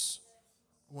Jesus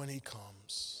when he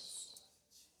comes.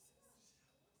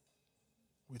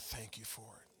 We thank you for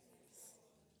it.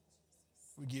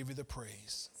 We give you the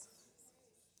praise.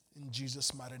 In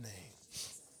Jesus' mighty name.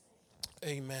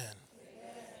 Amen.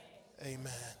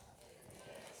 Amen.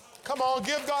 Come on,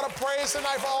 give God a praise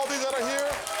tonight for all these that are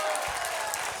here.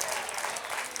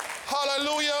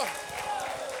 Hallelujah.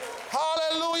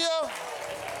 Hallelujah.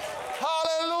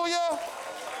 Hallelujah.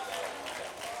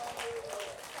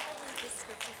 This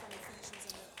scripture from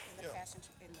Ephesians in the Passion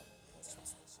in the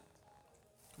translation.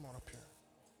 Come on up here.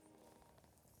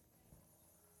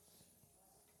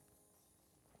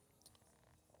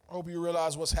 I hope you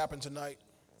realize what's happened tonight.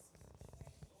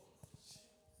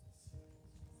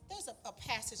 There's a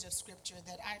passage of scripture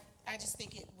that I just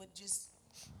think it would just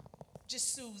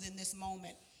soothe in this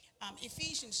moment.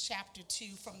 Ephesians chapter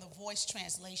 2 from the Voice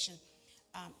translation.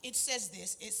 It says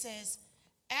this. It says,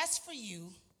 as for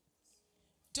you,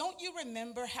 don't you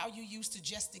remember how you used to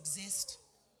just exist?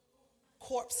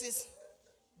 Corpses,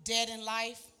 dead in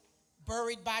life,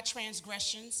 buried by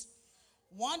transgressions,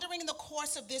 wandering in the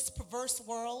course of this perverse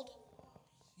world.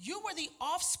 You were the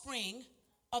offspring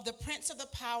of the prince of the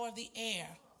power of the air.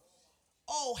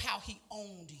 Oh, how he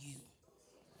owned you.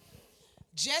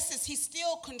 Just as he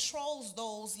still controls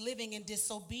those living in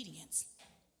disobedience.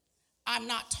 I'm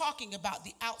not talking about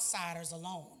the outsiders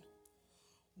alone.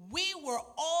 we were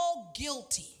all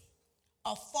guilty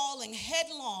of falling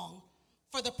headlong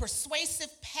for the persuasive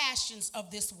passions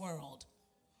of this world.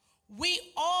 We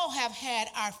all have had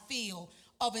our fill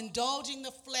of indulging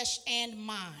the flesh and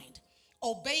mind,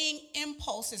 obeying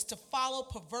impulses to follow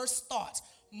perverse thoughts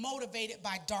motivated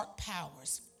by dark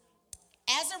powers.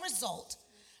 As a result,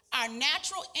 our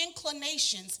natural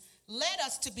inclinations led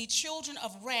us to be children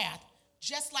of wrath,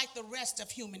 just like the rest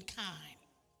of humankind.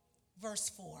 Verse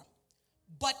 4,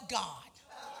 but God,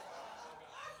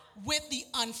 with the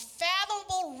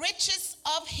unfathomable riches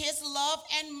of his love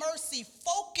and mercy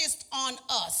focused on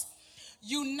us,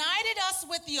 united us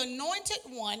with the Anointed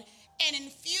One and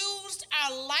infused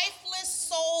our lifeless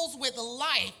souls with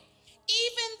life,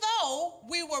 even though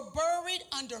we were buried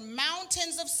under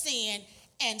mountains of sin,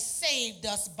 and saved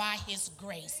us by his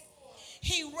grace.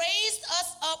 He raised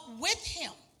us up with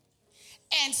him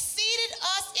and seated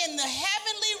us in the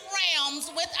heavenly realms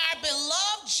with our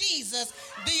beloved Jesus,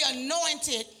 the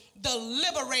anointed, the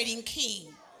liberating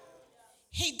King.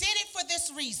 He did it for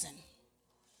this reason,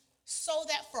 so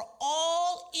that for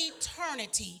all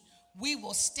eternity we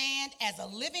will stand as a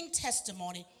living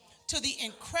testimony to the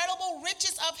incredible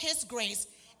riches of his grace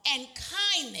and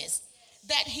kindness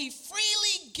that he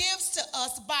freely gives to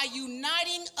us by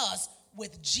uniting us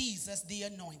with Jesus the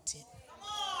Anointed.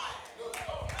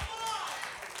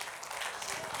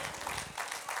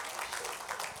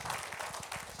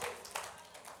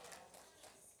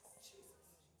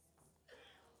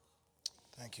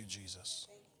 Thank you, Jesus.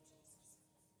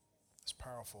 It's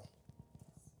powerful.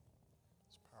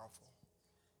 It's powerful.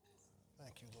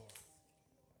 Thank you, Lord.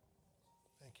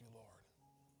 Thank you, Lord.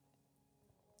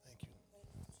 Thank you.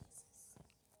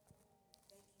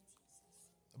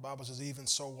 The Bible says, even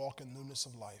so, walk in newness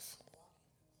of life.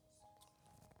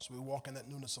 So we walk in that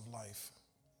newness of life.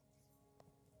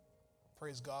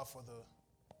 Praise God for the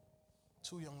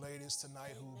two young ladies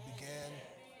tonight who began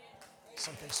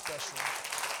something special.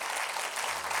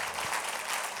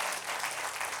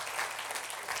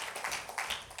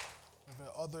 And there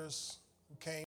are others who came